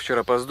с ней так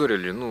вчера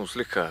поздорили, ну,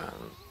 слегка.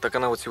 Так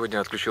она вот сегодня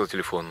отключила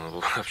телефон,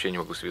 вообще не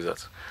могу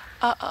связаться.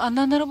 А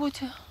она на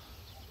работе?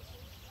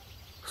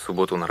 В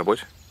субботу на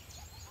работе?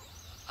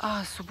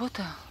 А,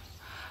 суббота?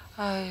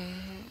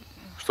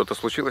 Что-то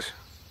случилось,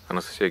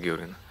 Анастасия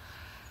Георгиевна?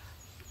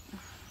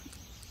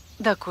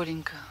 Да,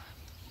 Коленька.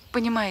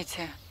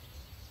 Понимаете,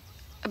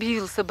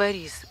 объявился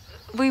Борис.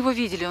 Вы его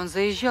видели, он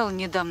заезжал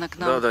недавно к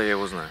нам. Да, я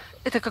его знаю.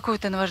 Это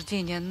какое-то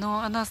наваждение,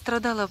 но она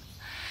страдала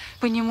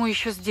по нему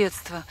еще с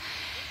детства.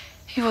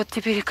 И вот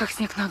теперь как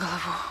снег на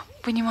голову.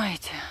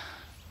 Понимаете?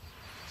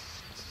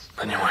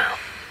 Понимаю.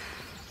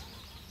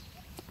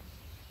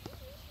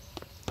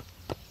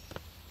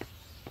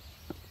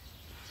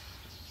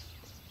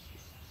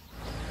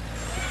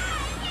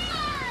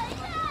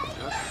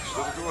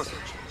 Что тут у вас?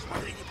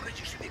 Смотри, не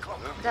пройдешь, Вика.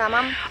 Да,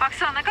 мам.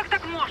 Оксана, как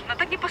так можно?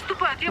 Так не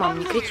поступают, я Мам,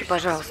 не волнуюсь. кричи,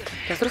 пожалуйста.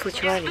 Я взрослый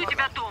человек. Я жду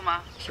тебя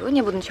дома. Сегодня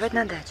я буду ночевать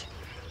на даче.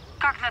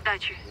 Как на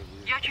даче?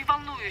 Я очень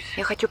волнуюсь.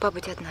 Я хочу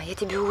побыть одна. Я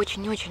тебя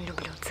очень-очень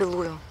люблю.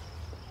 Целую.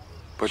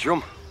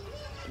 Почем?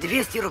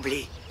 200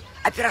 рублей.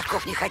 А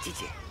пирожков не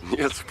хотите?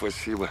 Нет,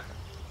 спасибо.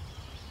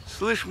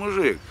 Слышь,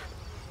 мужик,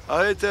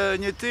 а это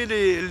не ты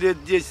ли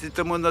лет 10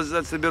 тому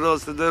назад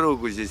собирался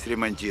дорогу здесь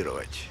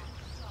ремонтировать?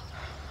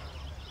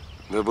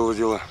 Да, было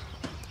дело.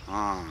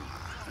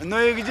 Ну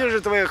и где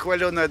же твоя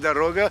хваленая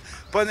дорога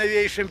по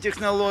новейшим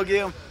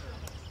технологиям?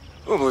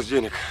 Область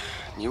денег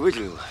не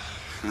выделила.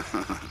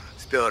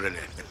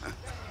 Сперли.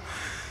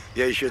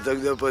 Я еще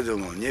тогда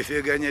подумал,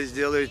 нифига не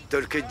сделают,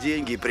 только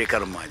деньги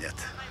прикарманят.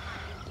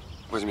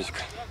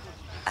 Возьмите-ка.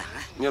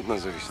 Не от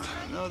нас зависит.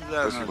 Ну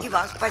да. Спасибо. И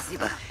вам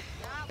спасибо.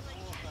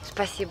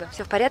 Спасибо.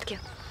 Все в порядке?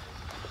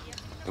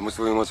 Да мы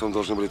своим отцом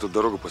должны были тут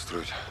дорогу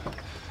построить.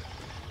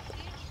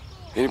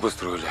 И не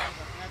построили.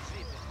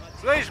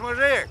 Слышь,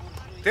 мужик,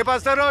 ты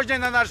поосторожней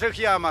на наших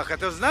ямах. А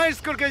ты знаешь,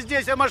 сколько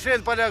здесь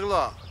машин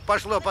полегло?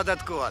 Пошло под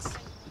откос.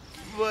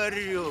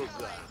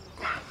 Ворюга.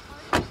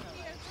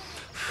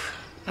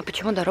 А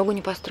почему дорогу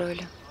не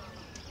построили?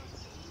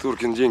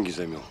 Туркин деньги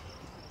замел.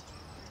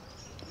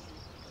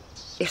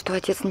 И что,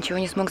 отец ничего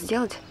не смог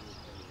сделать?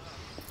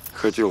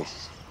 Хотел.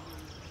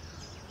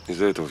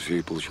 Из-за этого все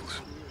и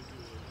получилось.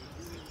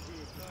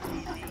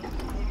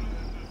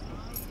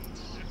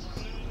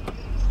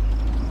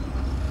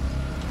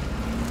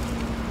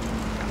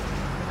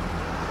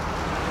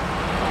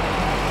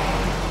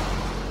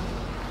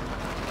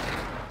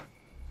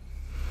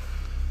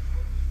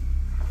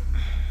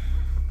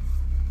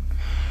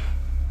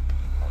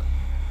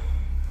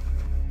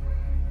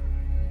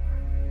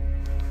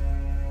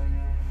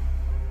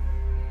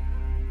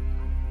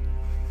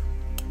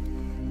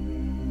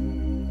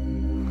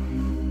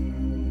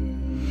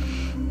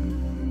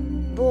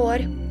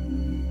 Борь.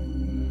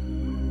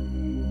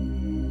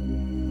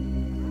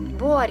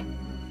 Борь.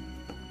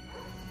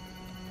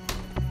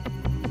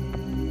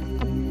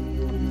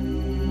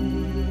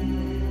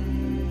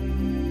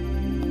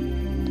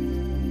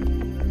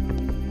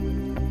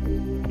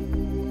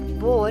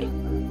 Борь.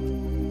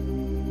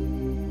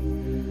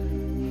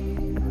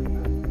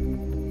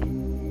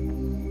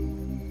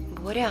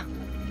 Боря.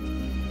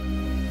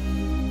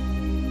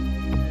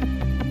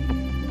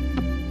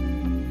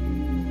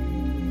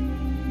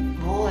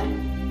 Борь.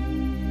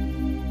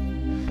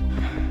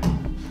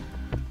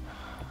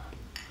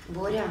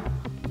 Боря.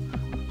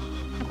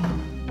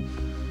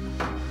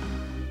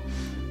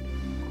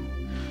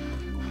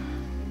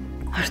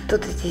 А что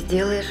ты здесь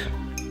делаешь?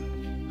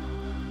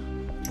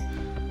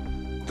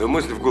 Да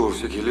мысли в голову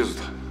всякие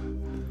лезут.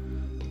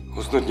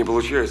 Уснуть не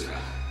получается.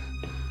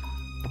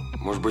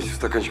 Может быть,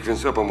 стаканчик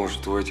винца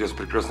поможет? Твой отец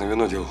прекрасное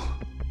вино делал.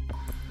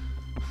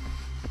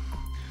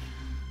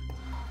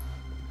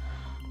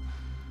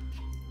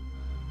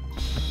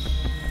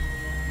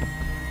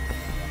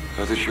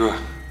 А ты чего?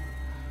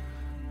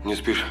 Не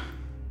спишь?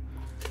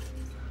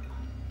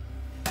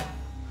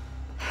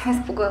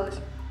 Испугалась.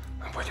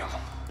 Пойдем.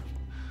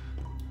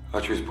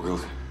 А что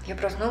испугался? Я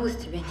проснулась,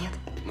 тебя нет.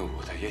 Ну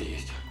вот, а я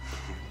есть.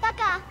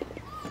 Пока.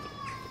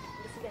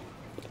 До свидания.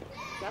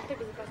 Завтра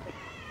без опоздания.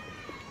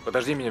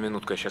 Подожди меня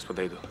минутку, я сейчас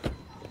подойду.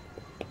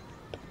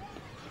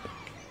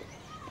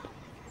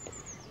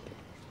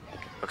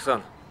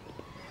 Оксан,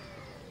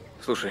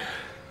 слушай,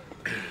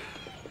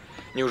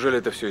 неужели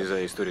это все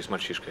из-за истории с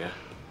мальчишкой, а?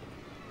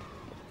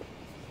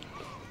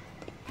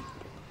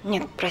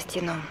 Нет,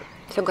 прости, но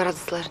все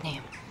гораздо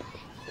сложнее.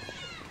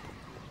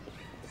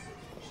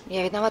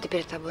 Я виновата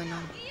перед тобой, но...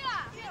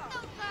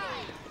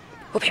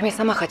 В общем, я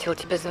сама хотела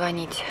тебе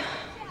звонить.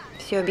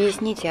 Все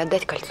объяснить и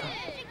отдать кольцо.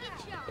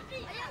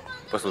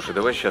 Послушай,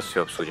 давай сейчас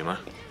все обсудим, а?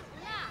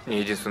 Мне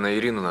единственное,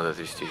 Ирину надо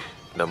отвезти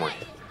домой.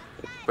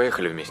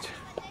 Поехали вместе.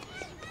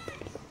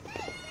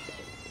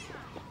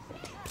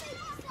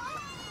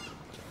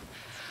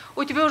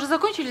 У тебя уже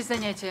закончились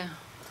занятия?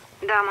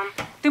 Да, мам.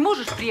 Ты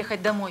можешь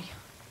приехать домой?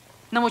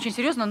 Нам очень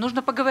серьезно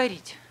нужно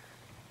поговорить.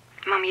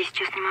 Мам, я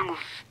сейчас не могу.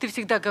 Ты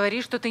всегда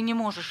говоришь, что ты не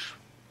можешь.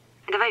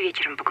 Давай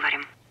вечером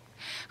поговорим.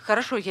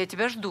 Хорошо, я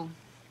тебя жду.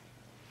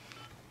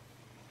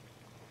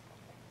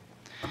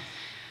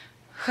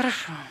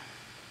 Хорошо.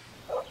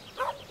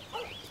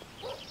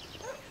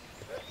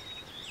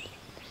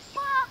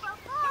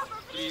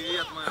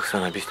 Привет, моя.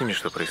 Оксана, объясни мне,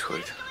 что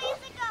происходит.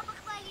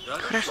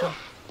 Хорошо.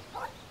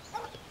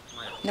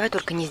 Давай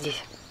только не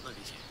здесь.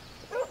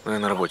 Ну, я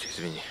на работе,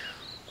 извини.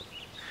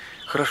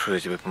 Хорошо, я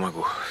тебе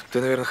помогу.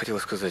 Ты, наверное, хотела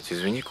сказать,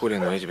 извини, Коля,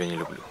 но я тебя не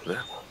люблю,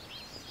 да?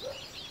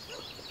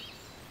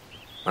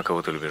 А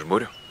кого ты любишь,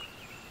 Борю?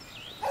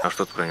 А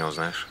что ты про него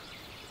знаешь?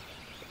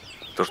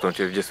 То, что он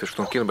тебе в детстве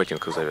штунки на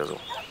ботинках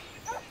завязывал?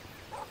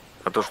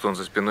 А то, что он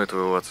за спиной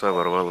твоего отца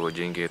ворвал его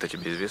деньги, это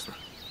тебе известно?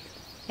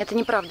 Это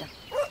неправда.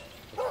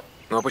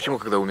 Ну а почему,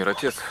 когда умер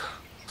отец,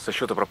 со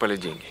счета пропали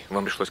деньги?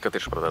 Вам пришлось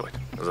коттедж продавать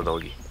за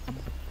долги.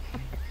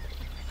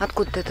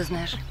 Откуда ты это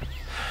знаешь?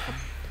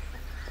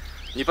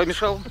 Не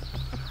помешал?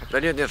 Да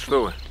нет, нет,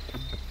 что вы.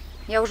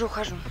 Я уже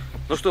ухожу.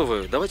 Ну что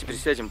вы, давайте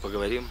присядем,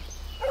 поговорим.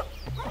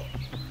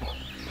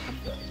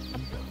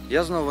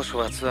 Я знал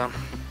вашего отца.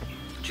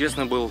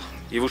 Честно, был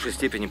и в высшей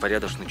степени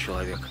порядочный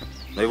человек.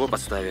 Но его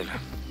подставили.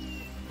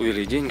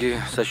 Увели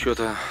деньги со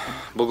счета.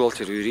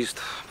 Бухгалтер и юрист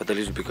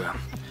подались в бега.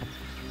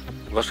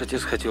 Ваш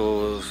отец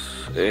хотел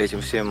с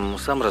этим всем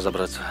сам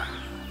разобраться,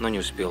 но не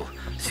успел.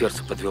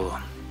 Сердце подвело.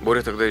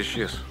 Боря тогда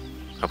исчез,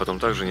 а потом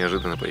также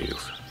неожиданно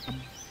появился.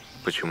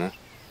 Почему?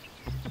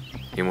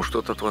 Ему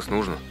что-то от вас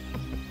нужно.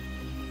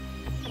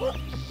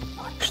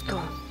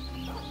 Что?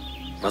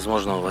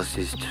 Возможно, у вас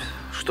есть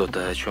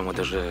что-то, о чем вы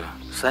даже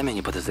сами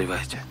не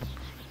подозреваете.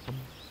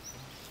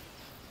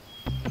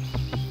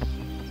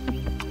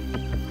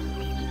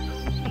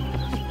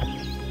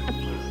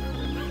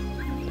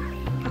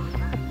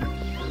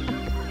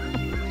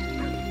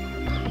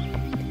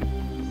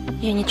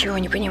 Я ничего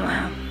не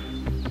понимаю.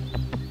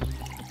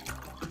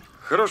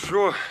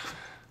 Хорошо.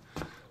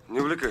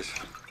 Не увлекайся.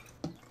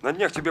 На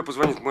днях тебе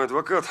позвонит мой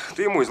адвокат.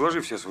 Ты ему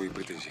изложи все свои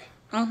претензии.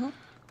 Угу.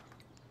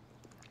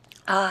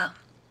 А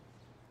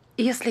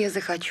если я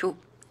захочу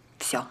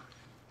все?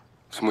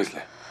 В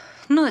смысле?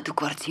 Ну, эту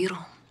квартиру,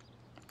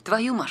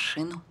 твою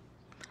машину,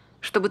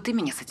 чтобы ты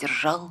меня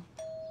содержал.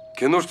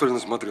 Кино, что ли,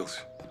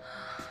 насмотрелся?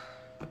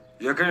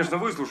 Я, конечно,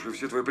 выслушаю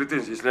все твои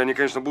претензии, если они,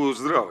 конечно, будут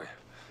здравы.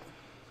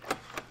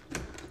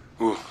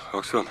 О,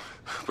 Оксана,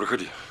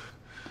 проходи.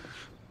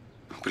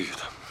 Привет.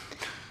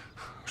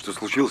 Что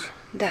случилось?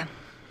 Да.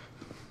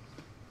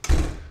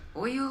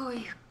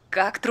 Ой-ой,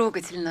 как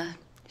трогательно.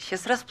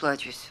 Сейчас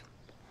расплачусь.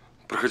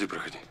 Проходи,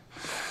 проходи.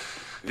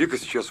 Вика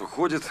сейчас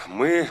уходит.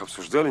 Мы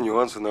обсуждали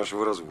нюансы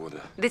нашего развода.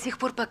 До тех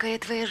пор, пока я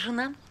твоя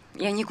жена,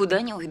 я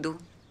никуда не уйду.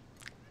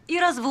 И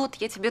развод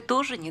я тебе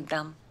тоже не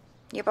дам.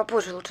 Я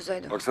попозже лучше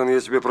зайду. Оксана, я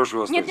тебя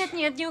прошу, оставайся.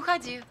 Нет, не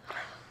уходи.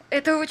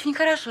 Это очень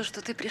хорошо,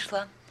 что ты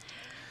пришла.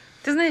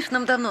 Ты знаешь,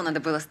 нам давно надо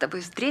было с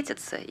тобой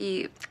встретиться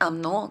и о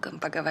многом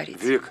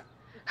поговорить. Вик.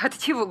 А ты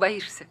чего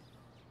боишься?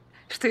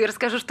 Что я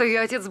расскажу, что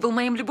ее отец был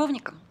моим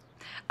любовником?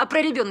 А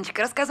про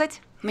ребеночка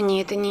рассказать?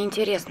 Мне это не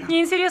интересно.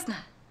 Не интересно?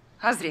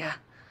 А зря.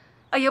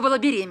 А я была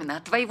беременна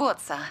от твоего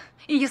отца.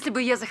 И если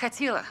бы я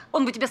захотела,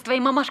 он бы тебя с твоей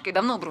мамашкой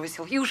давно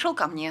бросил и ушел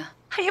ко мне.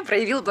 А я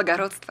проявила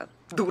благородство.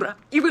 Дура.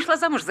 И вышла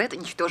замуж за это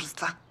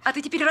ничтожество. А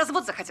ты теперь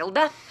развод захотел,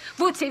 да?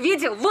 Вот я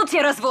видел, вот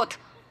тебе развод.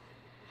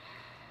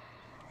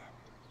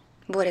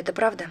 Боря, это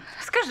правда?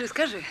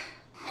 Скажи.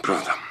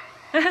 Правда.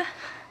 Ага.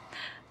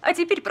 А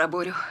теперь про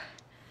Борю.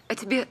 А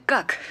тебе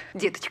как,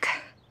 деточка?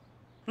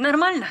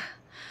 Нормально?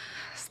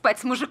 Спать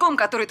с мужиком,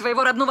 который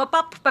твоего родного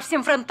папу по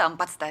всем фронтам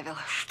подставил.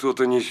 Что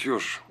ты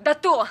несешь? Да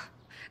то!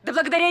 Да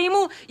благодаря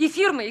ему и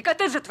фирмы, и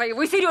коттеджа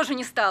твоего, и Сережи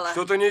не стало.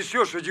 Что ты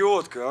несешь,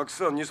 идиотка?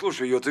 Оксан, не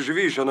слушай ее, ты же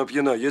видишь, она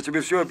пьяна. Я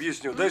тебе все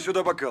объясню. Дай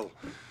сюда бокал.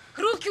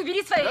 Руки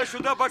убери свои! Дай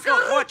сюда бокал,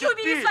 все, хватит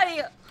руки убери пить!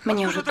 свои!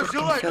 Мне Откуда уже ты Туркин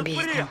взяла все этот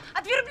объяснил. бред?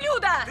 От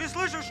верблюда! Ты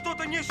слышишь, что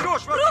ты несешь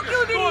вообще? Руки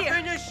убери! Что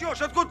ты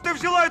несешь? Откуда ты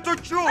взяла эту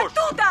чушь?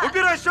 Оттуда!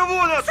 Убирайся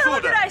вон отсюда! Сам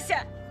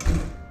убирайся!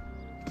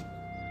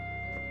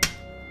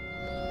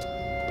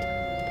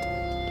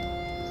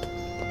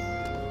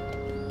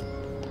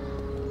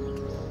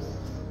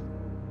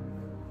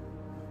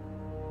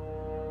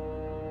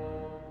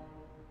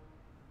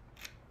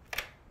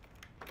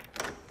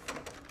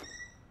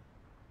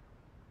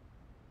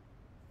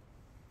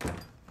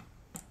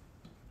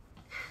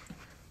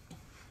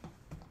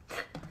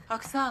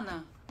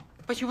 Оксана,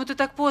 почему ты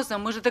так поздно?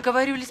 Мы же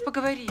договаривались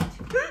поговорить.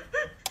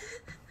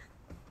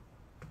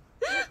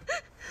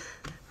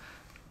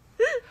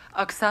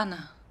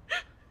 Оксана.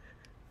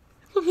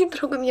 Не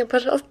трогай меня,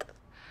 пожалуйста.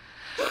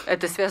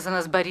 Это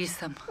связано с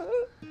Борисом.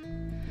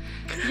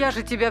 Я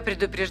же тебя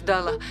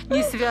предупреждала.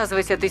 Не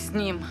связывайся ты с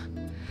ним.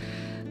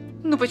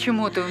 Ну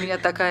почему ты у меня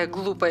такая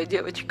глупая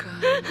девочка?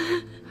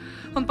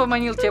 Он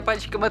поманил тебя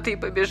пальчиком, а ты и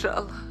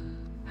побежала.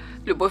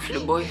 Любовь,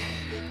 любовь.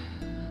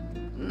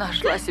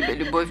 Нашла себе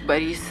любовь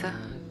Бориса.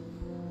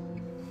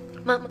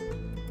 Мама,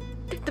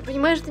 ты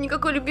понимаешь, что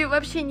никакой любви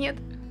вообще нет?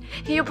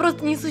 Ее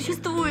просто не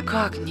существует.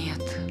 Как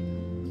нет?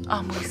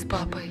 А мы с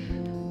папой?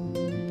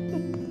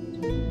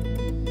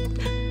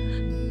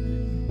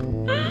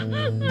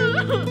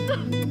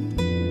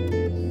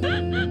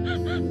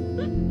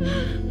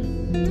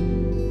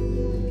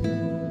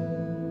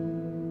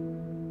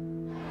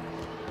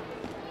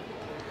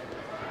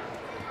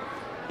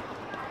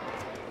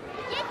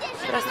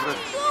 Здравствуйте.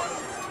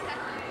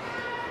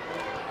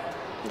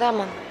 Да,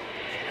 мам.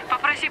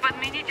 Попроси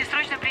подменить и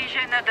срочно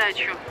приезжай на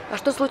дачу. А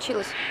что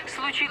случилось?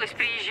 Случилось,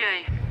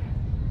 приезжай.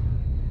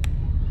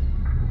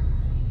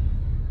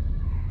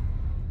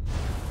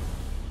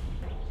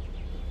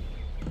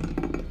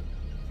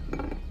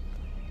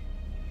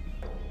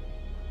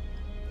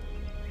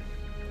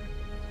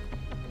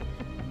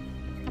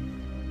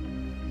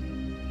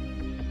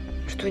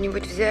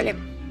 Что-нибудь взяли?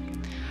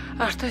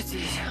 А что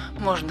здесь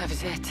можно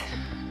взять?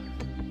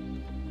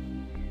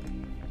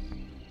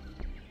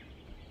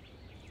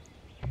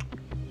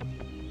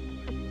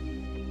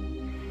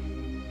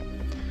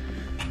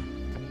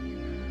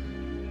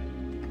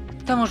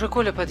 Там уже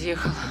Коля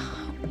подъехал.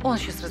 Он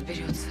сейчас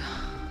разберется.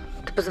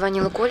 Ты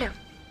позвонила Коле?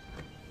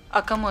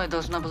 А кому я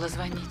должна была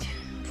звонить?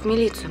 В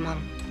милицию, мам.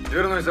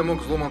 Дверной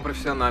замок взломан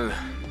профессионально.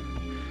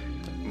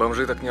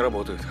 Бомжи так не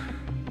работают.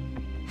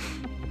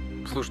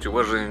 Слушайте, у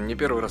вас же не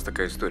первый раз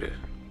такая история.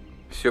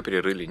 Все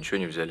перерыли, ничего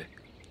не взяли.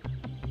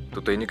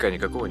 Тут тайника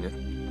никакого нет.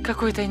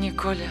 Какой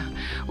тайник, Коля?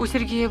 У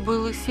Сергея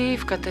был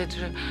сейф в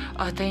коттедже,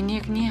 а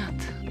тайник нет.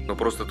 Ну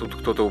просто тут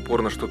кто-то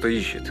упорно что-то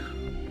ищет.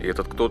 И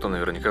этот кто-то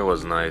наверняка вас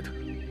знает.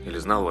 Или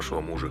знал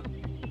вашего мужа.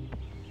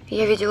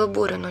 Я видела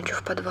Борю ночью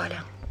в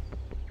подвале.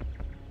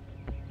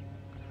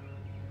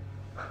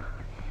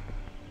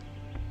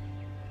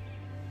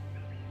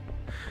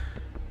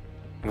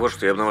 Вот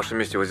что, я бы на вашем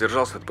месте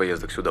воздержался от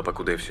поездок сюда,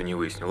 покуда я все не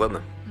выясню,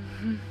 ладно?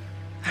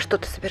 А что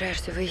ты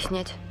собираешься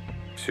выяснять?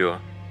 Все.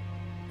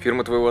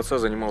 Фирма твоего отца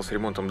занималась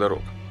ремонтом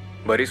дорог.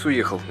 Борис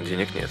уехал,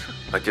 денег нет.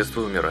 Отец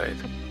твой умирает.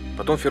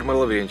 Потом фирма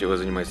Лаврентьева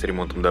занимается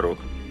ремонтом дорог.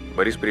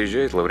 Борис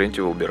приезжает,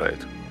 Лаврентьева убирает.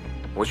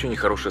 Очень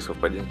нехорошее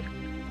совпадение.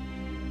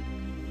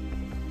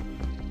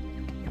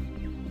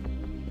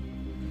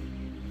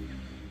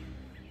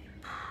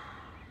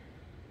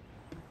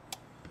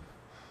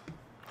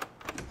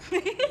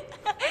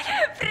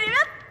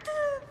 Привет,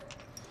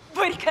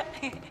 Борька.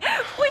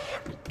 Ой,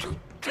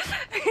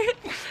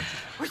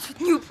 ой,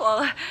 чуть не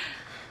упала.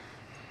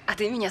 А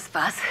ты меня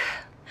спас.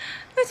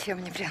 Зачем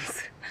мне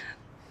принц?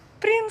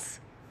 Принц,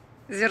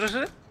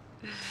 держи.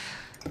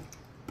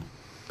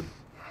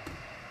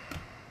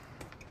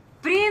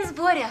 Принц,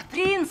 Боря,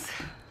 принц.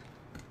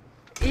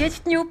 Я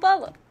чуть не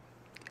упала,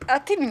 а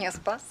ты меня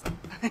спас.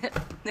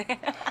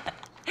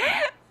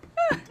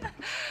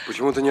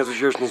 Почему ты не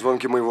отвечаешь на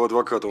звонки моего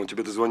адвоката? Он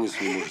тебе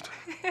дозвониться не может.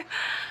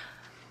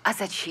 А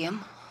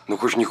зачем? Ну,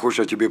 хочешь не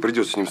хочешь, а тебе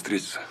придется с ним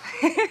встретиться.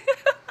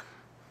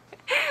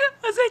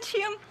 А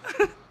зачем?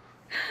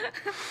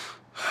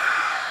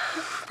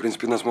 В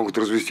принципе, нас могут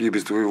развести и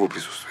без твоего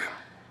присутствия.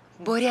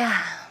 Боря,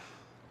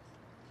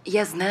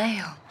 я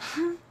знаю.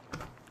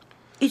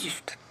 Иди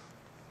сюда.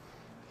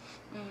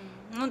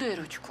 Ну, дай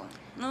ручку.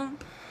 Ну,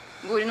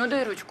 Боря, ну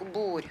дай ручку,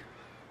 Боря.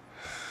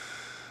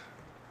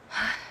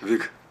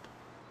 Вик,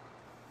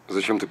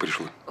 зачем ты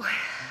пришла? Ой,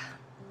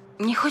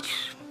 не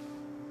хочешь?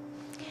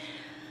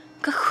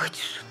 Как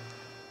хочешь.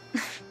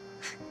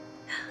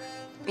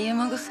 Я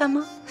могу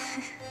сама.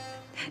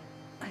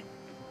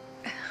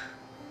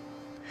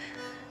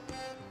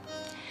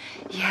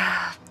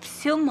 Я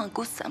все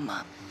могу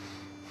сама.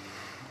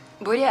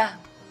 Боря,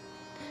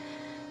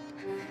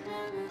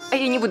 а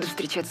я не буду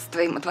встречаться с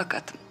твоим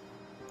адвокатом.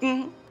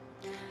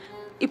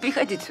 И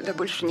приходить сюда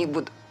больше не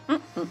буду.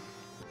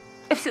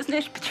 А все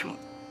знаешь почему?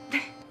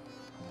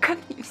 Как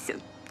мне все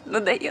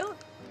надоело.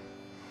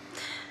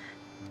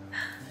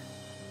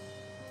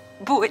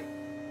 Борь,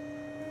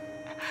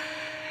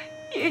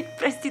 я ведь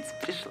проститься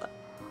пришла.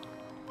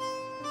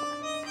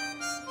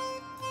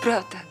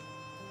 Правда.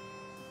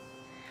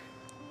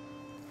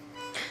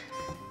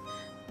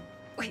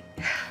 Ой.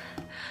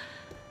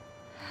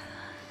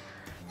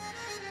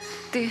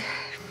 Ты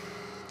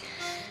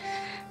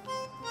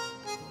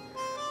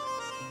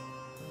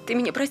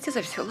меня прости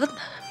за все, ладно?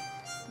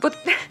 Вот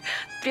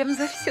прям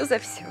за все, за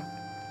все.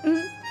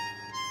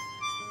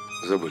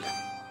 Забыли.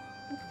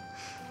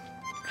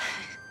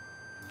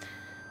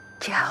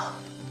 Чао.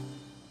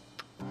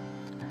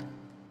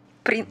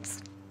 Принц.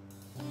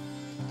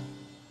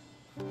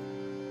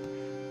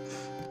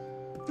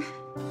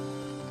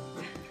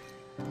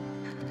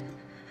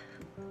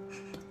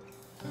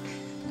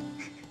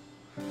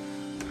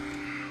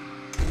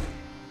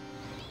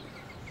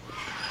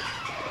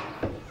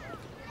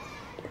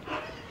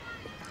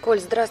 Коль,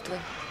 здравствуй.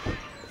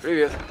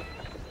 Привет.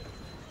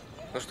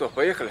 Ну что,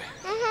 поехали?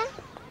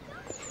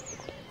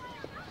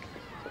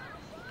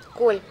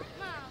 Коль.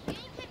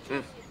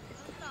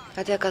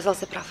 А ты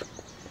оказался прав.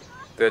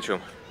 Ты о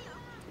чем?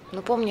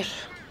 Ну, помнишь,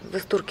 вы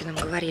с Туркиным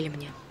говорили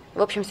мне.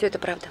 В общем, все это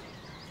правда.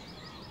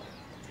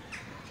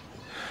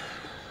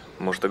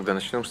 Может, тогда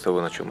начнем с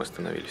того, на чем мы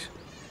остановились?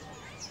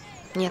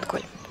 Нет,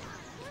 Коль.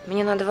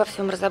 Мне надо во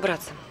всем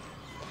разобраться.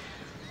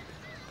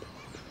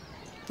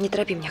 Не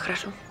торопи меня,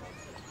 хорошо?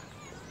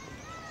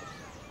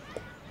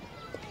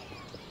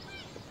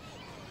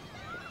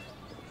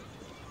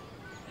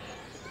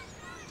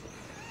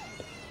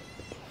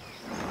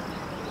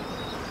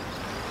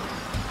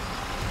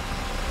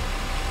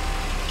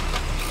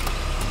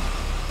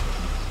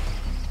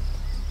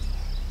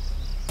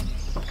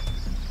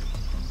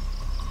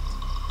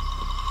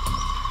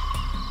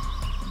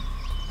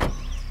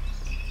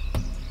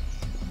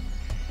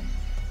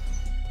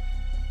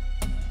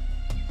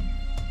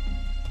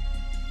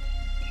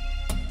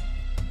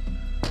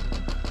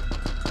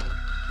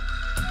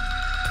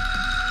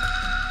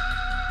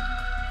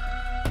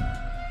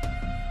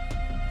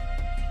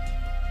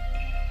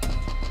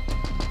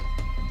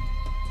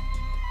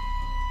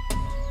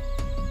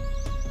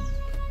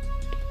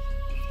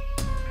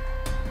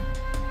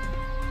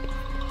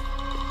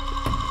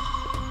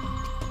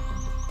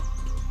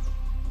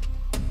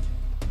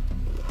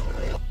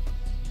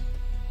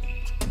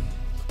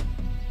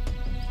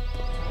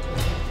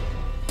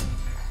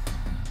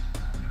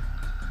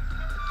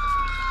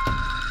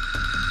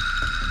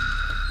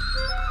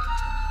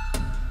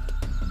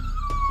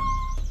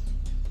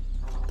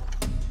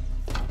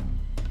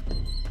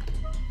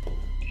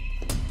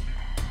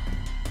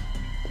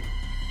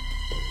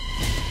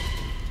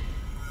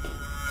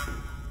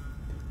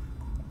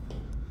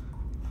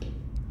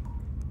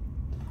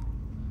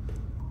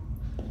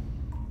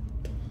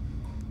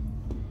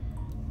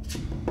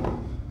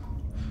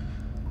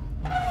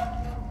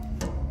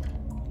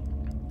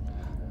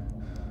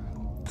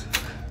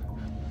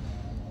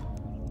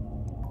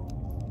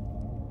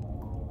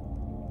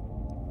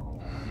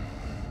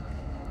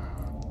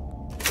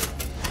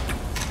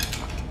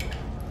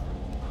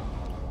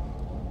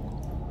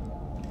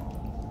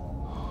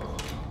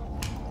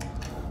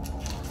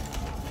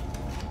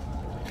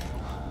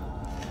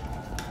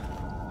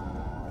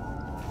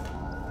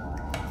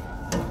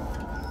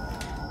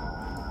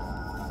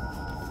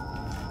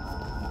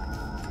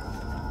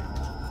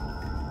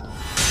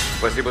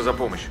 Спасибо за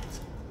помощь.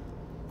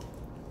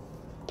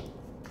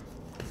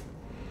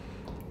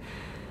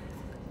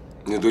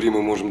 Не дури,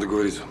 мы можем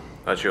договориться.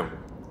 О чем?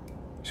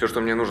 Все, что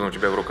мне нужно, у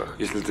тебя в руках.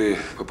 Если ты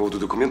по поводу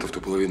документов,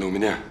 то половина у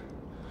меня.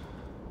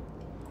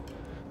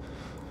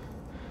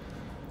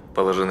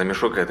 Положи на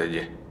мешок и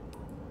отойди.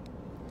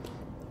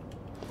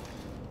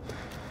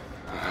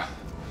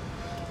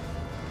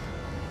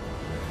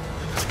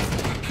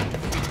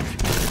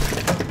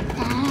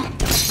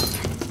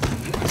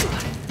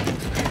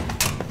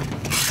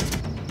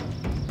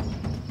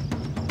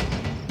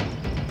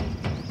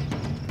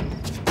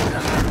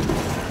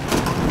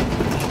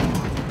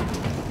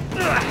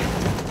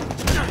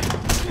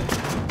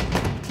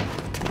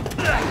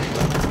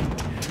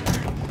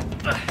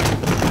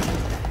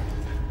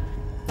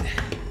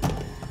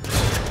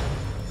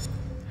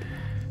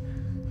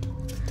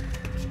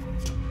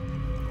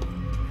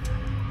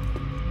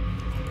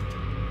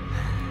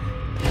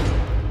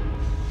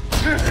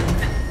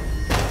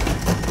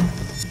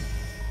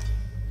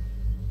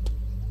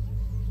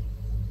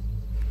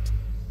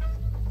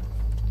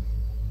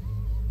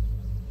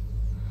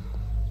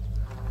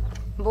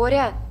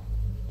 Боря!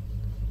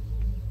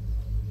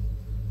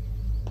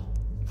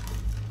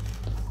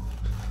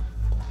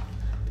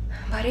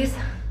 Борис,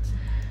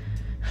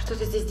 что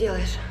ты здесь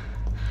делаешь?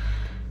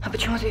 А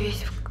почему ты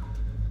весь в...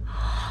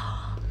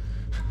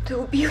 Ты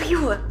убил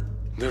его?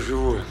 Да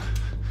живой он.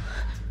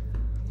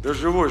 Да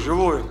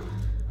живой он.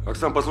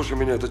 Оксан, послушай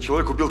меня, этот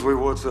человек убил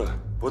твоего отца.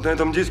 Вот на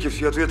этом диске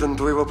все ответы на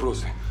твои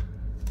вопросы.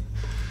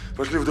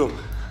 Пошли в дом.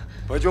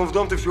 Пойдем в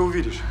дом, ты все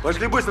увидишь.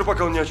 Пошли быстро,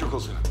 пока он не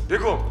очухался.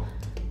 Бегом.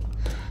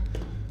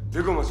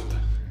 Бегом отсюда.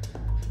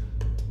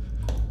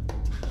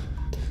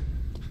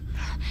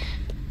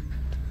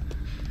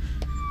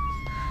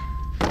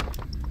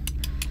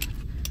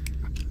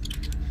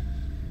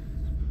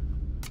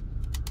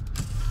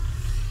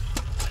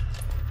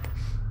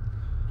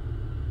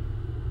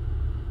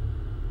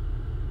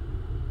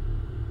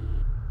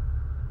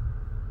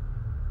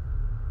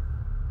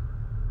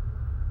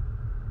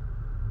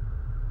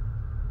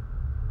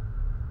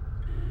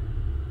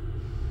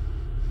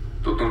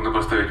 Тут нужно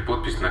поставить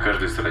подпись на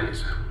каждой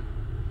странице.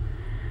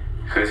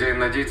 Хозяин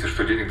надеется,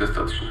 что денег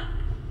достаточно.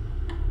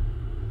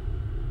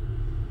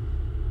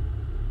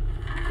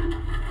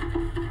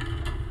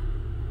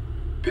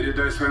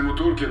 Передай своему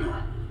Туркину,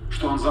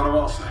 что он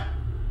взорвался.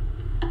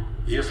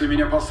 Если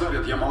меня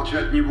посадят, я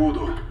молчать не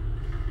буду.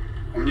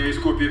 У меня есть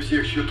копии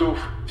всех счетов,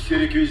 все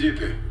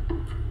реквизиты.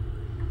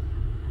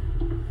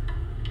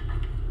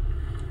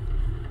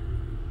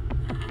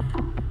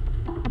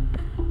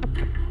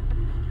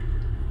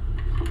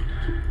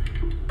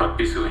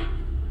 Подписывай.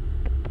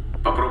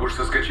 Попробуешь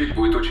соскочить,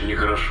 будет очень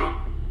нехорошо.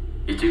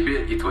 И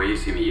тебе, и твоей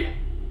семье.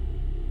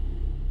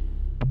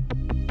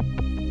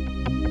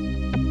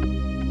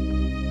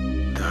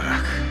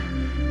 Дурак.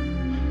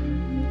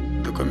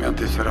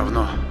 Документы все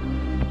равно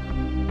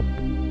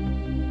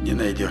не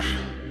найдешь.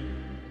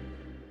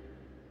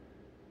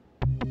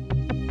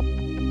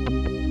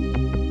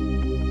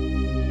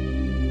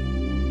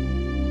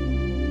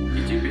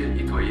 И тебе,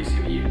 и твоей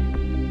семье.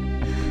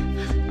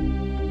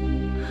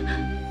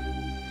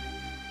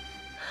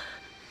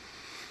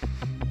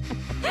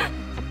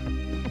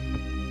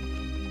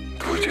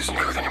 Твой отец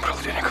никогда не брал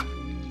денег.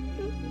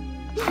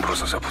 Он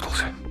просто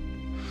запутался.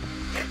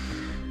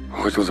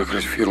 Он хотел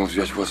закрыть фирму,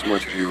 взять вас с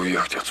матерью и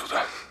уехать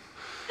отсюда.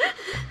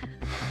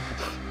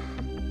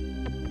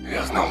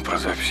 Я знал про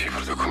записи и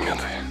про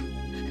документы.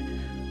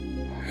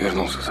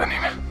 Вернулся за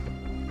ними,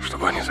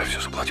 чтобы они за все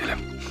заплатили.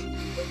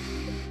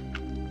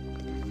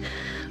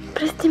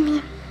 Прости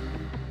меня.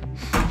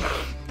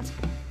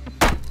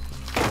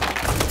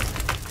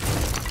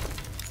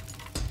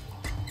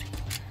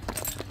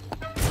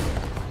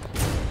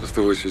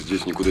 Оставайся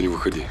здесь, никуда не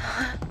выходи.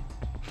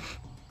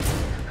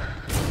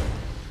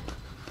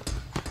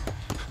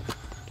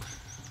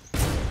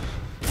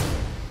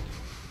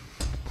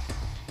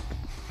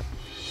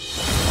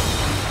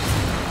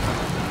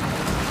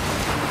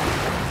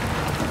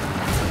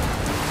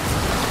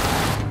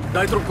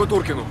 Дай трубку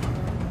Туркину.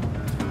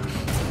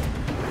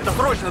 Это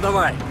срочно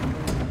давай.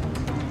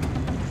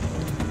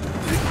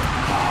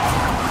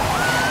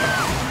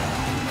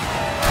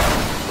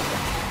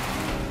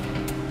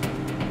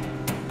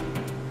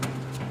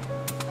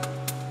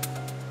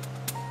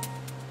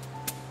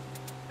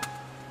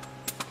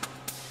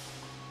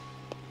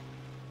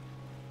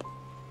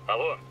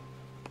 Алло.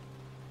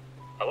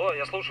 Алло,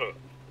 я слушаю.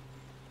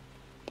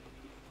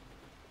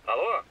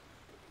 Алло.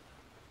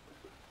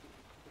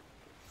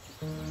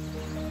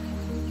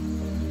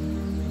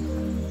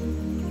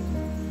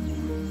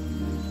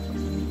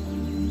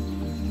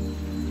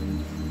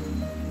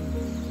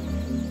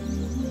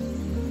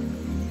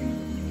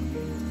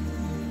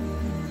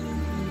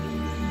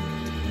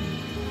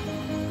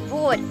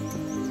 Борь,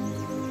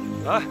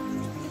 А?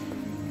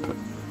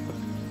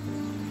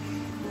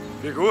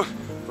 Бегу.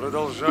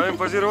 Продолжаем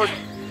позировать.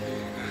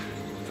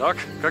 Так,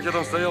 как я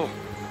там стоял?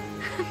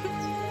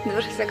 Ну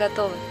уже все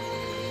готово.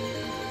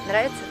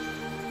 Нравится?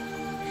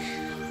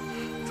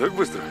 Так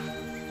быстро?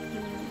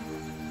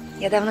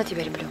 Я давно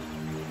тебя люблю.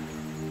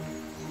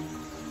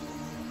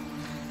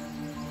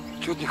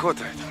 Чего-то не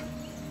хватает.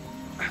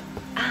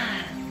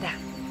 Да.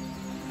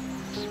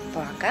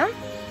 Шпага.